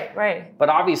show. Right. But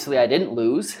obviously I didn't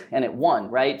lose, and it won,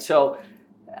 right? So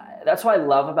that's what I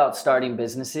love about starting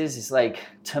businesses is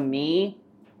to me,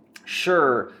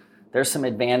 sure, there's some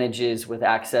advantages with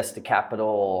access to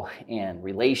capital and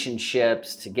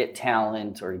relationships to get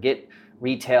talent or get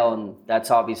retail. And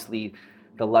that's obviously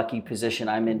the lucky position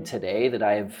I'm in today, that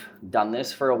I've done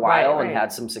this for a while and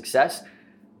had some success.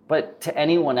 But to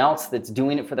anyone else that's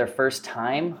doing it for their first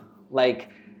time,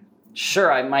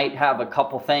 sure, I might have a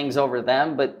couple things over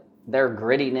them, but their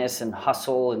grittiness and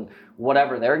hustle and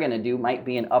whatever they're going to do might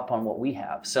be an up on what we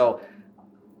have. So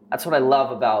that's what I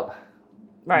love about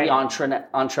the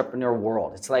entrepreneur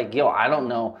world. It's I don't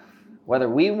know whether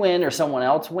we win or someone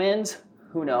else wins.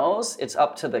 Who knows? It's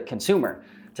up to the consumer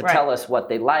to tell us what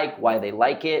they like, why they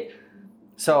like it.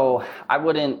 So I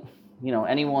wouldn't,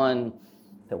 anyone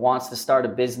that wants to start a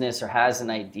business or has an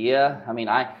idea, I mean,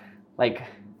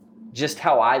 just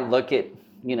how I look at,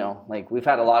 we've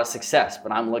had a lot of success,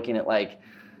 but I'm looking at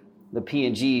the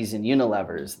P&Gs and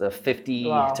Unilevers, the 50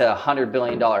 Wow. to $100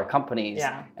 billion companies.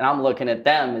 Yeah. And I'm looking at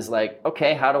them as like,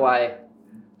 okay, how do I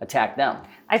attack them?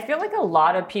 I feel like a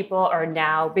lot of people are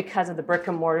now, because of the brick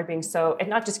and mortar being so, and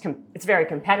not just, it's very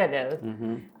competitive.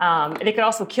 And it could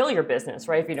also kill your business,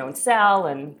 right? If you don't sell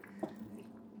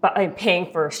but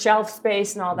paying for shelf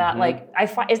space and all that. Like, I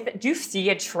find, do you see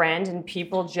a trend in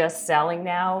people just selling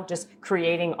now, just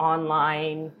creating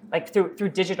online, like through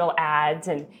digital ads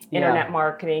and internet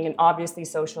marketing and obviously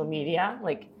social media?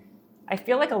 Like, I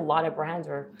feel like a lot of brands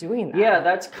are doing that. Yeah,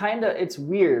 that's it's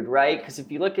weird, right? Because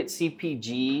if you look at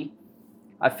CPG,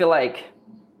 I feel like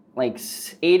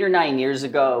 8 or 9 years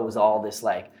ago, it was all this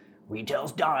like,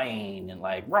 retail's dying and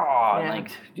like raw and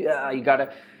like,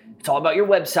 it's all about your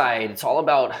website. It's all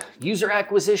about user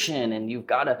acquisition, and you've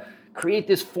got to create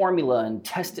this formula and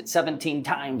test it 17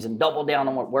 times and double down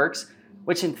on what works,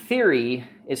 which in theory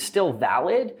is still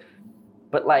valid.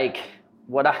 But like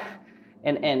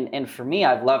and for me,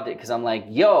 I've loved it because I'm like,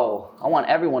 yo, I want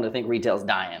everyone to think retail's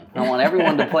dying. I want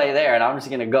everyone to play there, and I'm just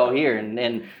going to go here.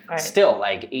 And still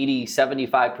like 80,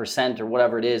 75% or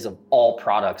whatever it is of all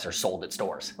products are sold at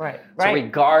stores. Right. So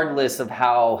regardless of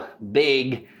how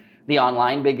big the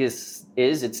online biggest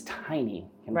is, it's tiny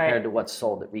compared to what's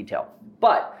sold at retail.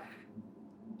 But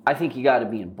I think you got to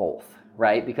be in both,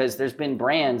 right? Because there's been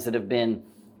brands that have been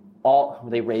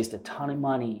they raised a ton of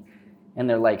money and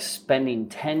they're like spending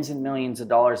tens of millions of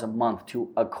dollars a month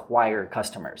to acquire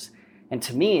customers. And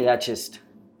to me, that just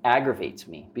aggravates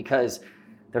me because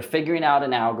they're figuring out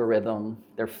an algorithm.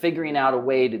 They're figuring out a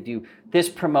way to do this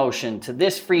promotion, to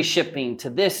this free shipping, to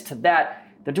this, to that.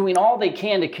 They're doing all they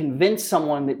can to convince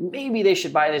someone that maybe they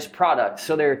should buy this product.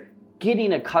 So they're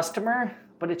getting a customer,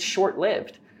 but it's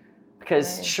short-lived.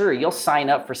 Because sure, you'll sign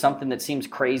up for something that seems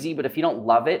crazy, but if you don't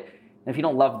love it, and if you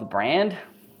don't love the brand,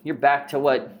 you're back to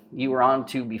what you were on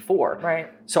to before. Right.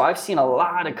 So I've seen a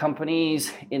lot of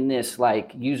companies in this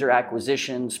like user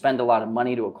acquisition, spend a lot of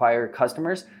money to acquire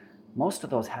customers. Most of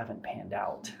those haven't panned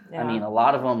out. Yeah. I mean, a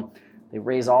lot of them, they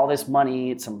raise all this money,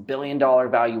 it's some $1 billion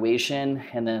valuation,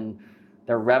 and then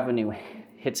their revenue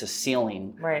hits a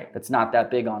ceiling that's not that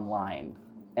big online,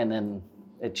 and then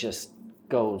it just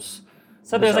goes.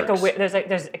 So there's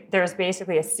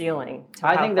basically a ceiling.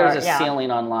 I think there's a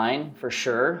ceiling online for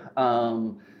sure,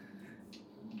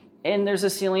 and there's a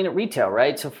ceiling at retail,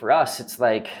 right? So for us, it's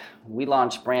like we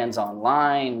launch brands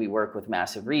online, we work with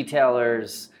massive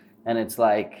retailers, and it's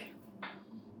like,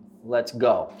 let's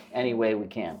go any way we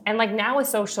can. And like now with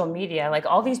social media, like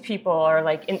all these people are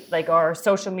are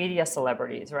social media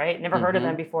celebrities, right? Never heard of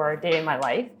them before a day in my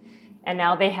life. And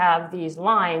now they have these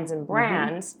lines and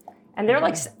brands and they're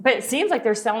like, but it seems like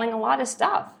they're selling a lot of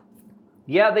stuff.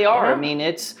 Yeah, they are. Yeah. I mean,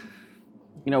 it's,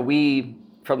 we,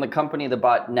 from the company that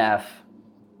bought Neff,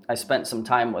 I spent some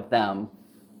time with them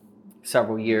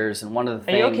several years, and one of the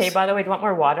things... Are you okay, by the way? Do you want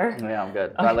more water? Yeah, I'm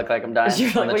good. Do I look like I'm dying?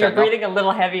 You're breathing a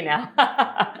little heavy now.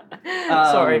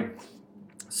 Sorry.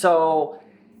 So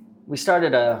we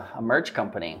started a merch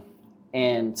company,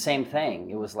 and same thing.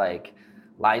 It was like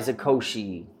Liza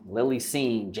Koshy, Lily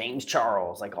Seen, James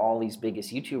Charles, like all these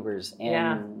biggest YouTubers,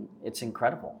 and it's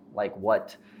incredible, like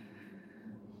what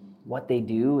they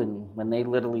do. And when they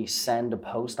literally send a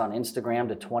post on Instagram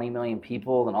to 20 million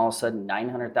people, then all of a sudden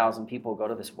 900,000 people go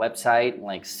to this website and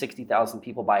like 60,000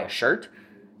 people buy a shirt.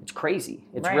 It's crazy.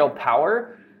 It's real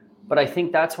power. But I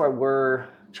think that's where we're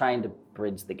trying to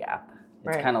bridge the gap.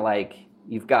 It's kind of like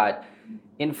you've got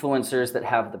influencers that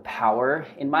have the power.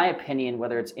 In my opinion,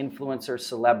 whether it's influencer,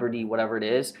 celebrity, whatever it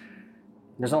is,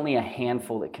 there's only a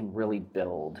handful that can really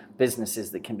build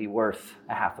businesses that can be worth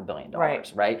 $500 million,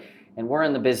 right? And we're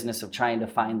in the business of trying to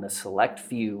find the select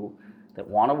few that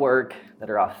want to work, that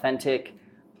are authentic,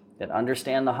 that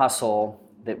understand the hustle,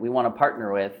 that we want to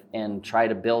partner with and try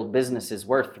to build businesses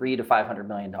worth $300 to $500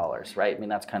 million, right? I mean,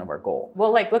 that's kind of our goal.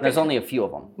 Well, like, there's only a few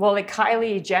of them. Well, like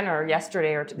Kylie Jenner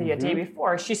yesterday or the day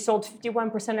before, she sold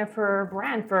 51% of her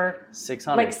brand for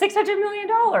 $600 million.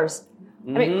 I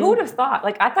mean, who would have thought?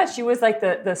 Like, I thought she was like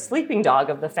the sleeping dog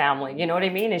of the family. You know what I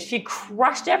mean? And she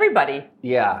crushed everybody.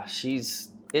 Yeah,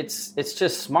 it's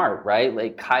just smart, right?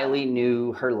 Like Kylie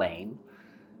knew her lane.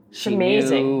 She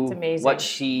knew what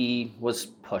she was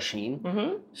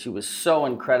pushing. She was so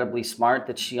incredibly smart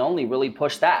that she only really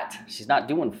pushed that. She's not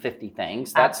doing 50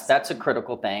 things. That's a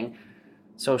critical thing.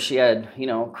 So she had,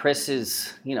 Chris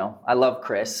is, I love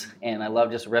Chris and I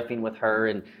love just riffing with her,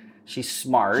 and she's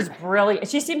smart. She's brilliant.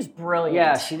 She seems brilliant.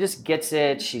 Yeah, she just gets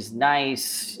it. She's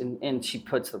nice and she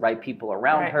puts the right people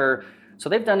around her. So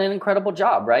they've done an incredible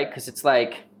job, right? Because it's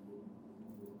like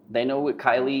they know what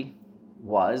Kylie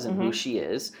was and who she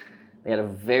is. They had a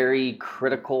very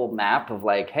critical map of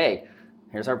like, hey,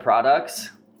 here's our products.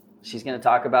 She's going to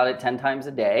talk about it 10 times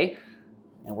a day,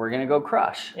 and we're going to go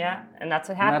crush. Yeah, and that's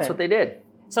what happened. And that's what they did.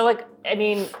 So, like, I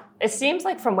mean, it seems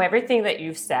like from everything that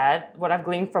you've said, what I've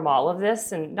gleaned from all of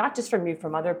this, and not just from you,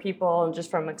 from other people, and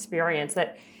just from experience,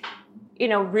 that, you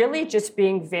know, really just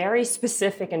being very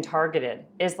specific and targeted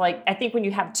is like, I think when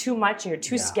you have too much and you're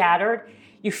too scattered,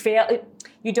 you fail.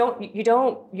 You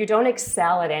don't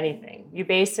excel at anything. You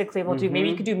basically will do, maybe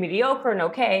you could do mediocre and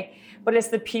okay, but it's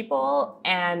the people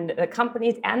and the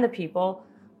companies and the people,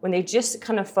 when they just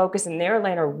kind of focus in their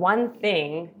lane or one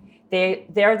thing,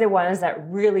 they're the ones that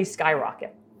really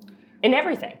skyrocket in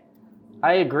everything.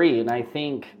 I agree. And I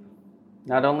think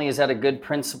not only is that a good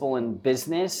principle in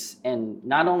business, and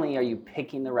not only are you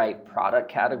picking the right product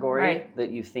category that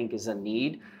you think is a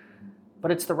need, but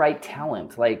it's the right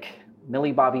talent. Like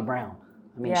Millie Bobby Brown.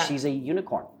 I mean, she's a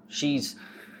unicorn. She's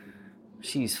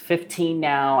 15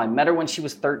 now. I met her when she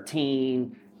was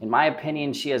 13. In my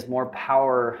opinion, she has more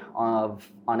power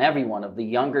on everyone of the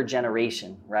younger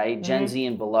generation, right? Gen Z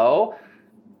and below.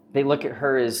 They look at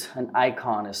her as an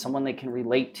icon, as someone they can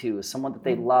relate to, as someone that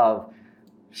they love.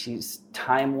 She's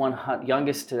Time 100,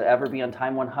 youngest to ever be on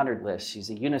Time 100 list. She's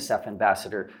a UNICEF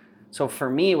ambassador. So for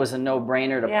me, it was a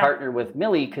no-brainer to partner with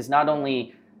Millie, because not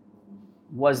only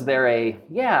was there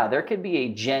there could be a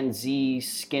Gen Z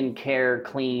skincare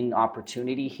clean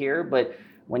opportunity here, but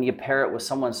when you pair it with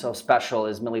someone so special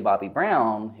as Millie Bobby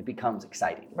Brown, it becomes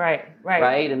exciting. Right.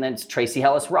 And then it's Tracy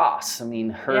Ellis Ross. I mean,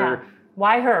 her. Yeah.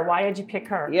 Why her? Why did you pick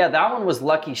her? Yeah, that one was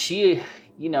lucky. She,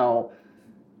 you know,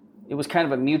 it was kind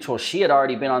of a mutual. She had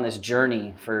already been on this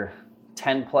journey for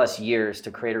 10 plus years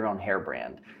to create her own hair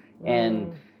brand.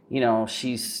 And, you know,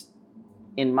 she's,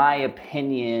 in my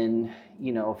opinion,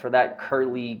 you know, for that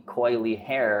curly, coily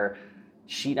hair,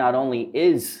 she not only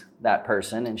is that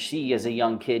person, and she, as a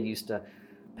young kid, used to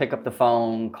pick up the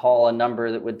phone, call a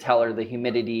number that would tell her the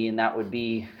humidity, and that would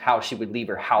be how she would leave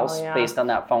her house based on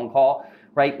that phone call,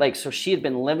 right? Like, so she had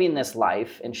been living this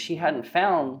life, and she hadn't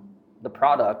found the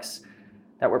products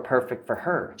that were perfect for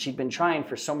her. She'd been trying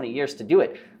for so many years to do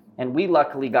it, and we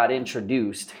luckily got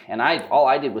introduced, and all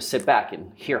I did was sit back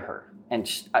and hear her. And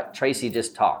Tracy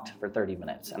just talked for 30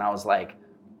 minutes. And I was like,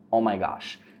 oh my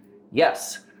gosh,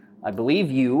 yes, I believe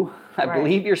you. I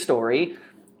believe your story.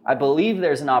 I believe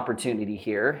there's an opportunity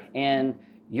here. And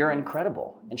you're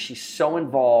incredible. And she's so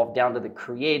involved down to the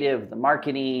creative, the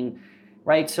marketing,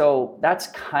 right? So that's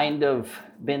kind of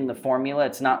been the formula.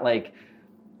 It's not like,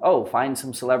 oh, find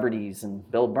some celebrities and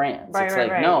build brands.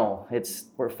 No,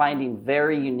 we're finding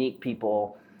very unique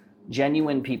people,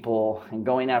 genuine people, and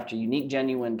going after unique,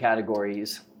 genuine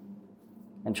categories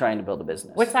and trying to build a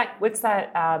business. What's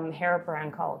that hair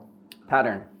brand called?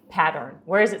 Pattern.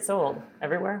 Where is it sold?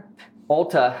 Everywhere?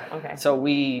 Ulta. Okay. So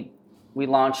we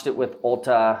launched it with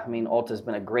Ulta. I mean, Ulta's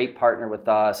been a great partner with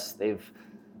us. They're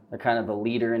kind of the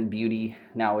leader in beauty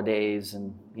nowadays,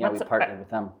 and we partnered with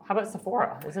them. How about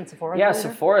Sephora? Isn't Sephora? Yeah,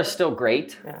 Sephora's still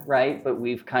great, right? But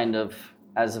we've kind of,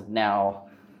 as of now,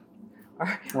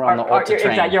 we're on the Ulta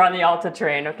train. You're on the Ulta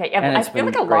train, okay. And I feel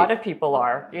like a lot of people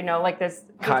are, you know, like this.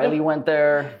 Kylie went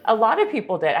there. A lot of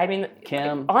people did. I mean,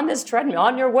 Kim. On this treadmill,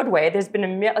 on your Woodway, there's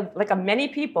been many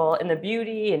people in the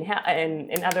beauty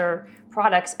and other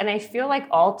products. And I feel like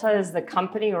Ulta is the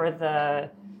company or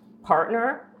the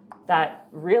partner that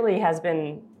really has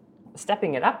been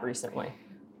stepping it up recently.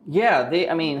 Yeah,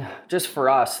 just for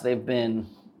us, they've been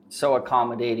so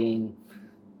accommodating,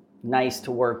 nice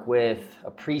to work with,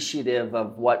 appreciative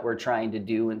of what we're trying to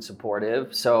do, and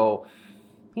supportive. So,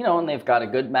 you know, and they've got a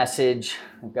good message.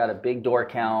 They've got a big door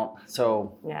count.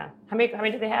 So yeah, how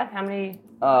many do they have? How many?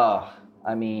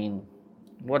 I mean,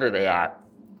 what are they at?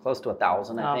 Close to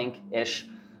 1,000, I think, ish.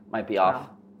 Might be off. Wow.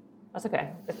 That's okay.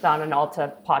 It's on an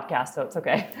Ulta podcast, so it's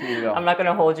okay. There you go. I'm not going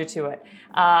to hold you to it.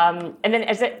 And then,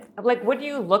 is it like, what do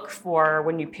you look for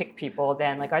when you pick people?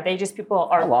 Then, like, are they just people?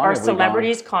 Are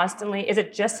celebrities constantly? Is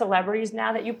it just celebrities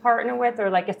now that you partner with, or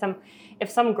like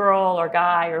if some girl or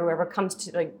guy or whoever comes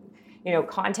to, like, you know,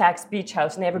 contacts Beach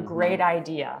House and they have a great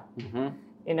idea,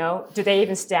 you know, do they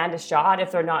even stand a shot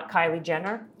if they're not Kylie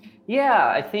Jenner? Yeah,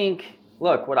 I think.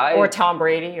 Look, or Tom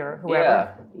Brady or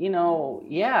whoever.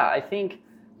 Yeah, I think.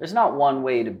 There's not one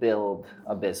way to build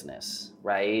a business,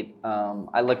 right?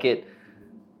 I look at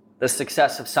the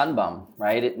success of Sunbum,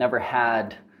 right? It never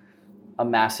had a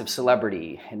massive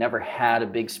celebrity. It never had a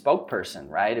big spokesperson,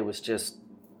 right? It was just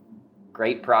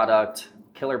great product,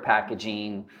 killer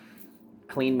packaging,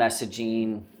 clean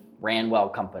messaging, ran well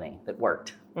company that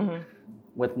worked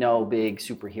with no big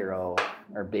superhero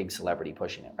or big celebrity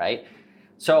pushing it, right?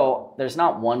 So there's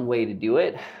not one way to do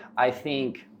it. I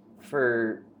think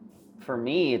for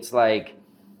me, it's like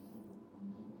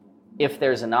if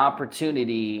there's an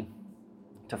opportunity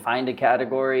to find a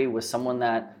category with someone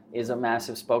that is a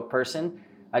massive spokesperson,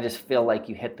 I just feel like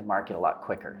you hit the market a lot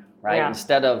quicker, right? Yeah.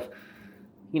 Instead of,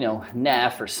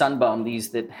 Neff or Sunbum, these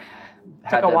that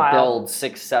had Took a to while. build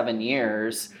 6-7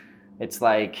 years, it's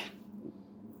like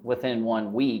within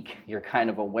 1 week, your kind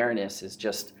of awareness is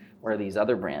just where these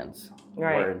other brands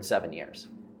were in 7 years.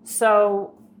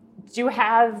 So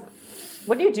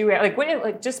what do you do?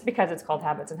 Just because it's called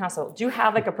Habits and Hustle, do you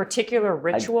have like a particular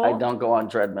ritual? I don't go on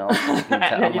treadmills. You can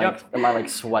tell. Am I like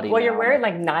sweating? Well, you're now? wearing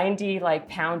like 90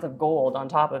 pounds of gold on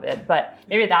top of it, but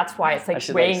maybe that's why it's like I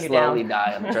should weighing you down. slowly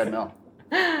die on the treadmill.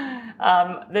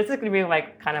 This is going to be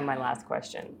like kind of my last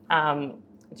question.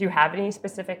 Do you have any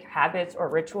specific habits or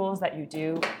rituals that you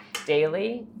do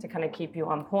daily to kind of keep you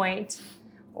on point,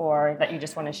 or that you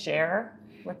just want to share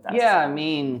with us? Yeah,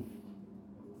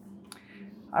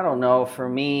 I don't know. For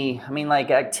me, like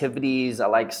activities, I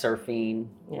like surfing,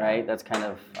 right? That's kind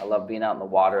of, I love being out in the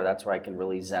water. That's where I can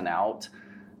really zen out.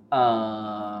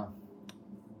 Something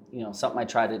I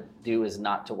try to do is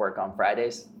not to work on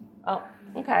Fridays. Oh,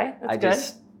 okay. That's good.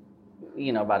 Just,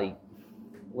 about a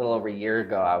little over a year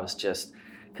ago, I was just,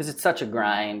 because it's such a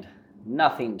grind,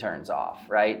 nothing turns off,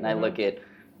 right? And I look at,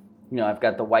 I've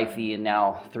got the wifey and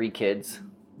now 3 kids.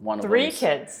 Three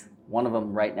kids? One of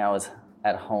them right now is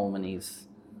at home, and he's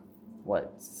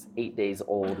 8 days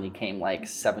old, and he came like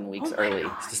 7 weeks early.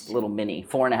 Gosh. It's just a little mini,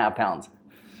 4.5 pounds.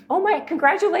 Oh my,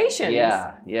 congratulations.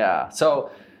 Yeah.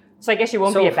 So I guess you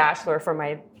won't be a bachelor for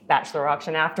my bachelor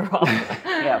auction after all.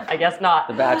 Yeah. I guess not.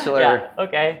 The Bachelor. Yeah,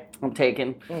 okay. I'm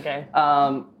taken. Okay.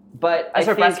 But I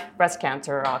think think breast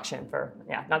cancer auction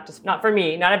not for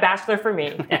me, not a bachelor for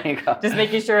me. There you go. Just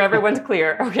making sure everyone's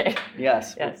clear. Okay.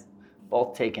 Yes. Yes.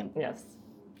 Both taken. Yes.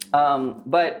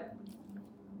 But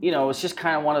it's just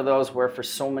kind of one of those where for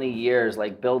so many years,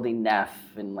 like building Neff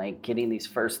and like getting these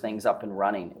first things up and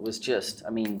running, it was just,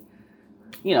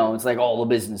 it's like all the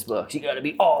business books. You got to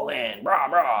be all in, rah,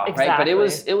 rah, exactly. right? But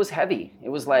it was heavy. It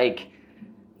was like,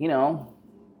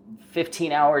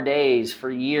 15-hour days for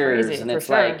years. Crazy, and it's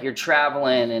for sure. like you're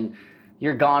traveling and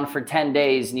you're gone for 10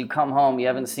 days and you come home, you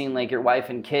haven't seen like your wife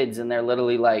and kids, and they're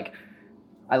literally like,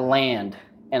 I land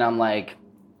and I'm like,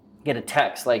 get a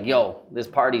text like, yo, this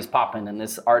party's popping and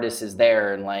this artist is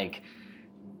there, and like,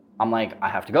 I'm like, I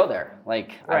have to go there.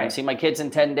 Like, I haven't seen my kids in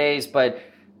 10 days, but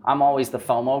I'm always the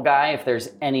FOMO guy. If there's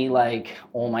any like,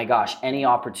 oh my gosh, any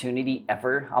opportunity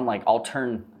ever, I'm like,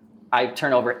 I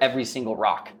turn over every single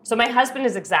rock. So my husband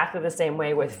is exactly the same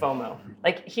way with FOMO.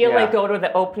 Like he'll like go to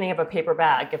the opening of a paper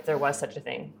bag if there was such a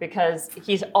thing, because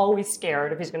he's always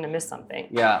scared if he's going to miss something.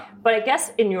 Yeah. But I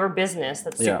guess in your business,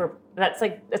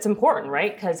 that's important,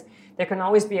 right? Because there can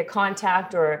always be a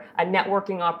contact or a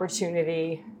networking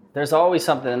opportunity. There's always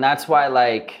something, and that's why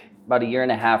like about 1.5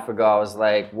 years ago, I was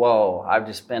like, whoa, I've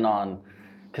just been on,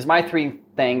 because my 3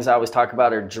 things I always talk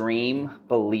about are dream,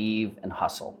 believe, and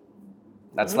hustle.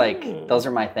 That's like, those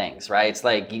are my things, right? It's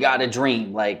like, you got to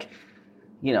dream, like,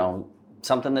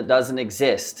 something that doesn't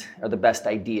exist are the best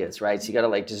ideas, right? So you got to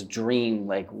like just dream,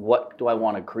 like, what do I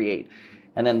want to create?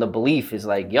 And then the belief is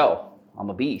like, yo, I'm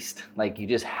a beast. Like, you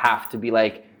just have to be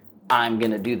like, I'm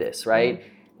going to do this, right?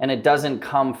 And it doesn't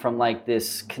come from like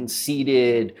this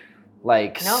conceited,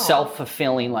 like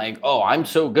self-fulfilling, like, oh, I'm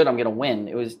so good, I'm going to win.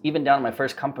 It was even down to my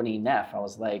first company, Neff. I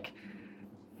was like,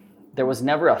 there was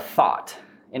never a thought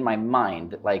in my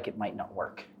mind that like it might not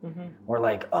work, or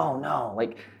like, oh no,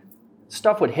 like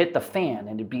stuff would hit the fan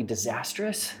and it'd be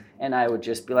disastrous, and I would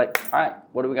just be like, all right,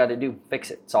 what do we got to do? Fix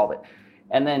it, solve it.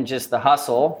 And then just the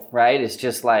hustle, right? It's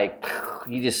just like,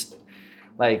 you just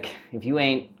like, if you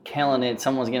ain't killing it,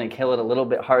 someone's gonna kill it a little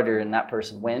bit harder, and that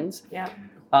person wins. Yeah.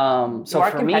 So you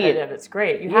are for competitive. me, it's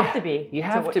great. You have to be. You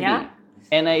have to be.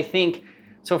 And I think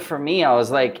so. For me, I was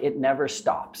like, it never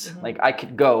stops. Like I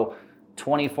could go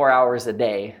 24 hours a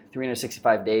day,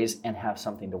 365 days, and have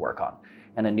something to work on,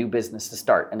 and a new business to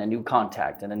start, and a new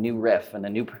contact, and a new riff, and a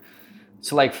new.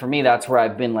 So like for me, that's where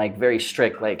I've been like very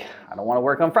strict. Like I don't want to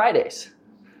work on Fridays.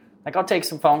 Like I'll take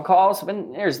some phone calls,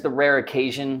 but there's the rare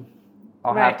occasion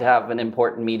I'll have to have an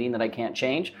important meeting that I can't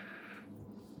change.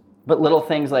 But little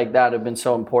things like that have been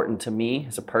so important to me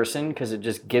as a person, because it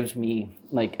just gives me,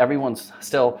 like, everyone's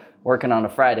still working on a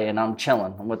Friday and I'm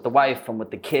chilling. I'm with the wife, I'm with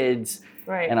the kids.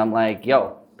 Right. And I'm like,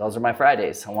 yo, those are my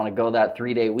Fridays. I want to go that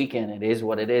 3-day weekend. It is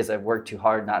what it is. I've worked too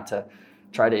hard not to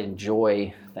try to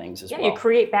enjoy things as well. Yeah, you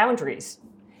create boundaries.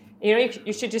 You know,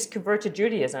 you should just convert to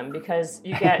Judaism, because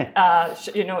you get,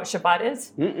 you know what Shabbat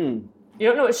is? Mm-mm. You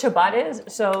don't know what Shabbat is?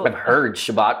 So I've heard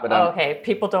Shabbat, but okay,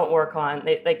 people don't work on,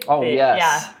 yes.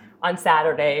 Yeah. on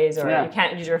Saturdays, or Yeah. you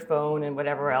can't use your phone and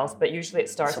whatever else. But usually it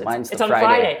starts. So mine's it's the on Friday.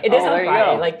 Friday. It is Oh, on there you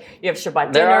Friday. go. Like you have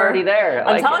Shabbat dinner. They're already there.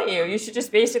 I'm telling you, we should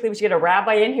get a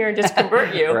rabbi in here and just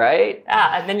convert you. Right?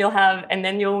 Yeah, and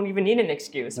then you won't even need an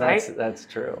excuse, right? That's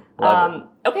true. Love it.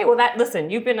 Okay, well, listen,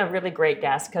 you've been a really great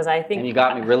guest because I think. And you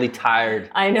got me really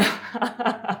tired. I know.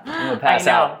 I'm gonna pass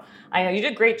out. I know, you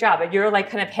did a great job, but you're like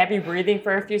kind of heavy breathing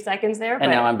for a few seconds there. And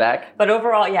now I'm back. But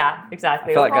overall, yeah,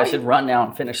 exactly. I feel like I should run now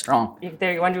and finish strong. You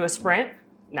want to do a sprint?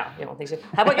 No, you don't think so.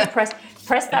 How about you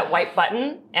press that white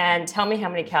button and tell me how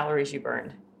many calories you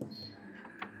burned?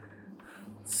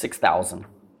 6,000.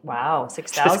 Wow,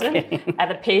 6,000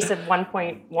 at a pace of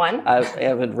 1.1? I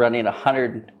have been running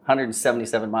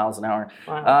 177 miles an hour.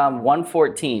 Wow.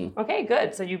 114. Okay,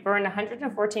 good. So you burned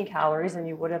 114 calories and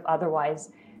you would have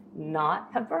otherwise not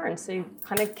have burned. So you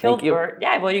kind of killed.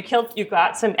 Yeah, well, you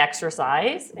got some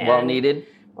exercise. And, well needed.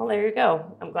 Well, there you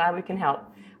go. I'm glad we can help.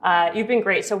 You've been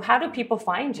great. So how do people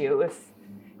find you if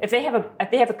they have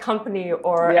a company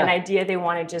or an idea they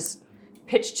want to just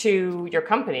pitch to your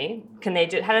company? How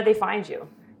do they find you?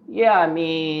 Yeah, I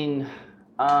mean,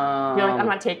 You're like, I'm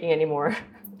not taking any more.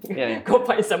 Yeah. Go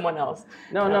find someone else.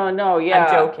 No. Yeah.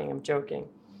 I'm joking.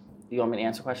 You want me to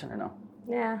answer a question or no?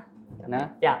 Yeah. Nah?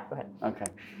 Yeah, go ahead. Okay.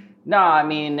 No, I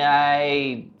mean,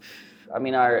 my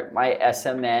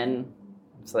SMN,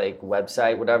 it's like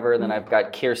website, whatever. And then I've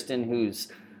got Kirsten, who's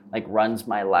like runs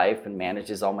my life and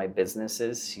manages all my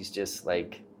businesses. She's just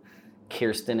like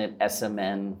Kirsten at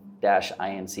smn-inc.com.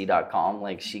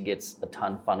 Like she gets a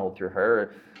ton funneled through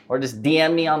her, or just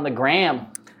DM me on the gram.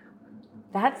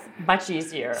 That's much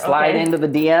easier. Slide into the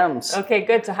DMs. Okay,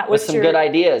 good. So with some good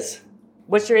ideas.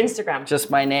 What's your Instagram? Just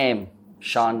my name,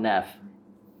 Shaun Neff.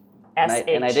 And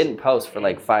I didn't post for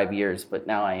like 5 years, but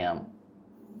now I am.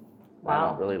 Wow. I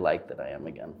don't really like that I am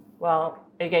again. Well,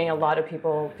 are you getting a lot of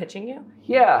people pitching you?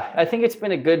 Yeah, I think it's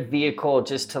been a good vehicle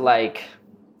just to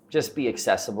just be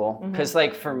accessible. Because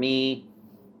like for me,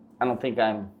 I don't think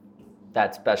I'm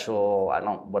that special. I'm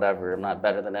not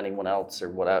better than anyone else or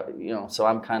whatever, so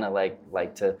I'm kind of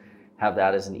like to have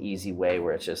that as an easy way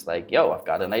where it's just like, yo, I've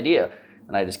got an idea.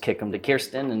 And I just kick them to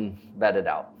Kirsten and vet it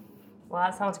out. Well,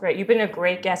 that sounds great. You've been a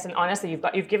great guest, and honestly,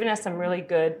 you've given us some really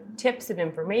good tips and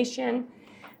information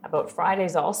about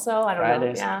Fridays. Also, I don't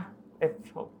know. Yeah,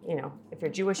 if you're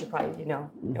Jewish, you probably know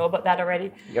about that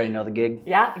already. You already know the gig.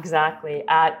 Yeah, exactly.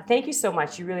 Thank you so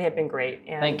much. You really have been great.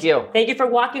 And thank you. Thank you for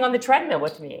walking on the treadmill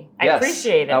with me. I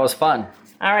appreciate it. That was fun.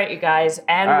 All right, you guys,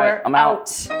 and we're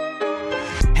out.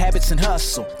 Habits and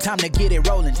hustle, time to get it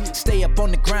rolling. Stay up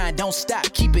on the grind, don't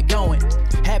stop, keep it going.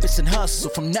 Habits and hustle,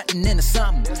 from nothing into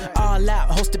something. All out,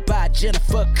 hosted by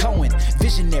Jennifer Cohen.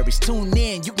 Visionaries, tune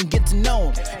in, you can get to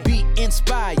know them. Be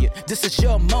inspired, this is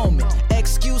your moment.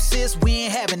 Excuses, we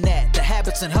ain't having that. The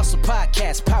Habits and Hustle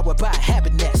podcast, powered by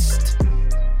Habit Nest.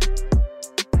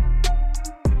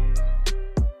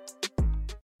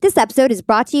 This episode is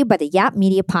brought to you by the Yap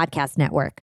Media Podcast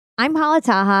Network. I'm Hala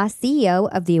Taha, CEO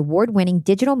of the award-winning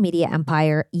digital media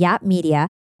empire, Yap Media,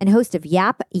 and host of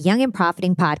Yap Young and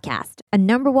Profiting Podcast, a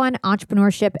 #1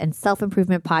 entrepreneurship and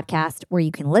self-improvement podcast where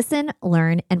you can listen,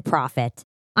 learn, and profit.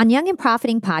 On Young and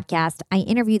Profiting Podcast, I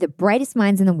interview the brightest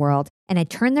minds in the world, and I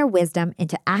turn their wisdom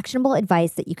into actionable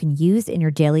advice that you can use in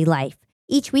your daily life.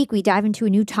 Each week, we dive into a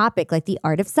new topic like the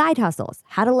art of side hustles,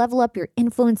 how to level up your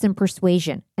influence and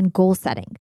persuasion, and goal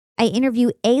setting. I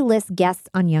interview A-list guests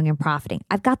on Young and Profiting.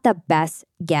 I've got the best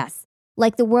guests,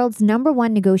 like the world's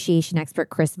 #1 negotiation expert,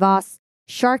 Chris Voss,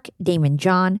 Shark Damon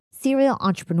John, serial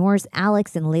entrepreneurs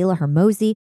Alex and Layla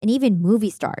Hermosi, and even movie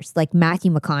stars like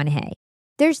Matthew McConaughey.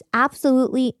 There's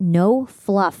absolutely no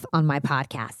fluff on my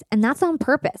podcast, and that's on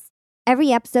purpose.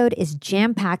 Every episode is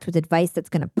jam-packed with advice that's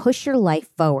going to push your life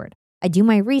forward. I do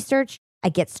my research, I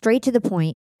get straight to the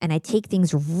point, and I take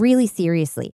things really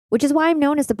seriously, which is why I'm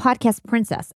known as the podcast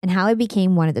princess and how I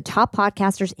became one of the top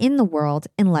podcasters in the world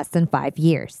in less than 5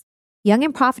 years. Young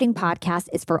and Profiting Podcast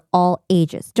is for all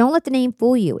ages. Don't let the name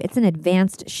fool you. It's an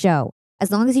advanced show.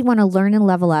 As long as you want to learn and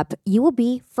level up, you will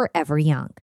be forever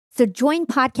young. So join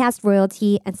podcast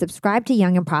royalty and subscribe to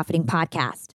Young and Profiting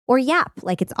Podcast, or YAP,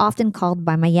 like it's often called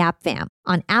by my YAP fam,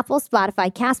 on Apple,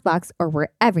 Spotify, CastBox, or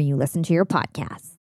wherever you listen to your podcasts.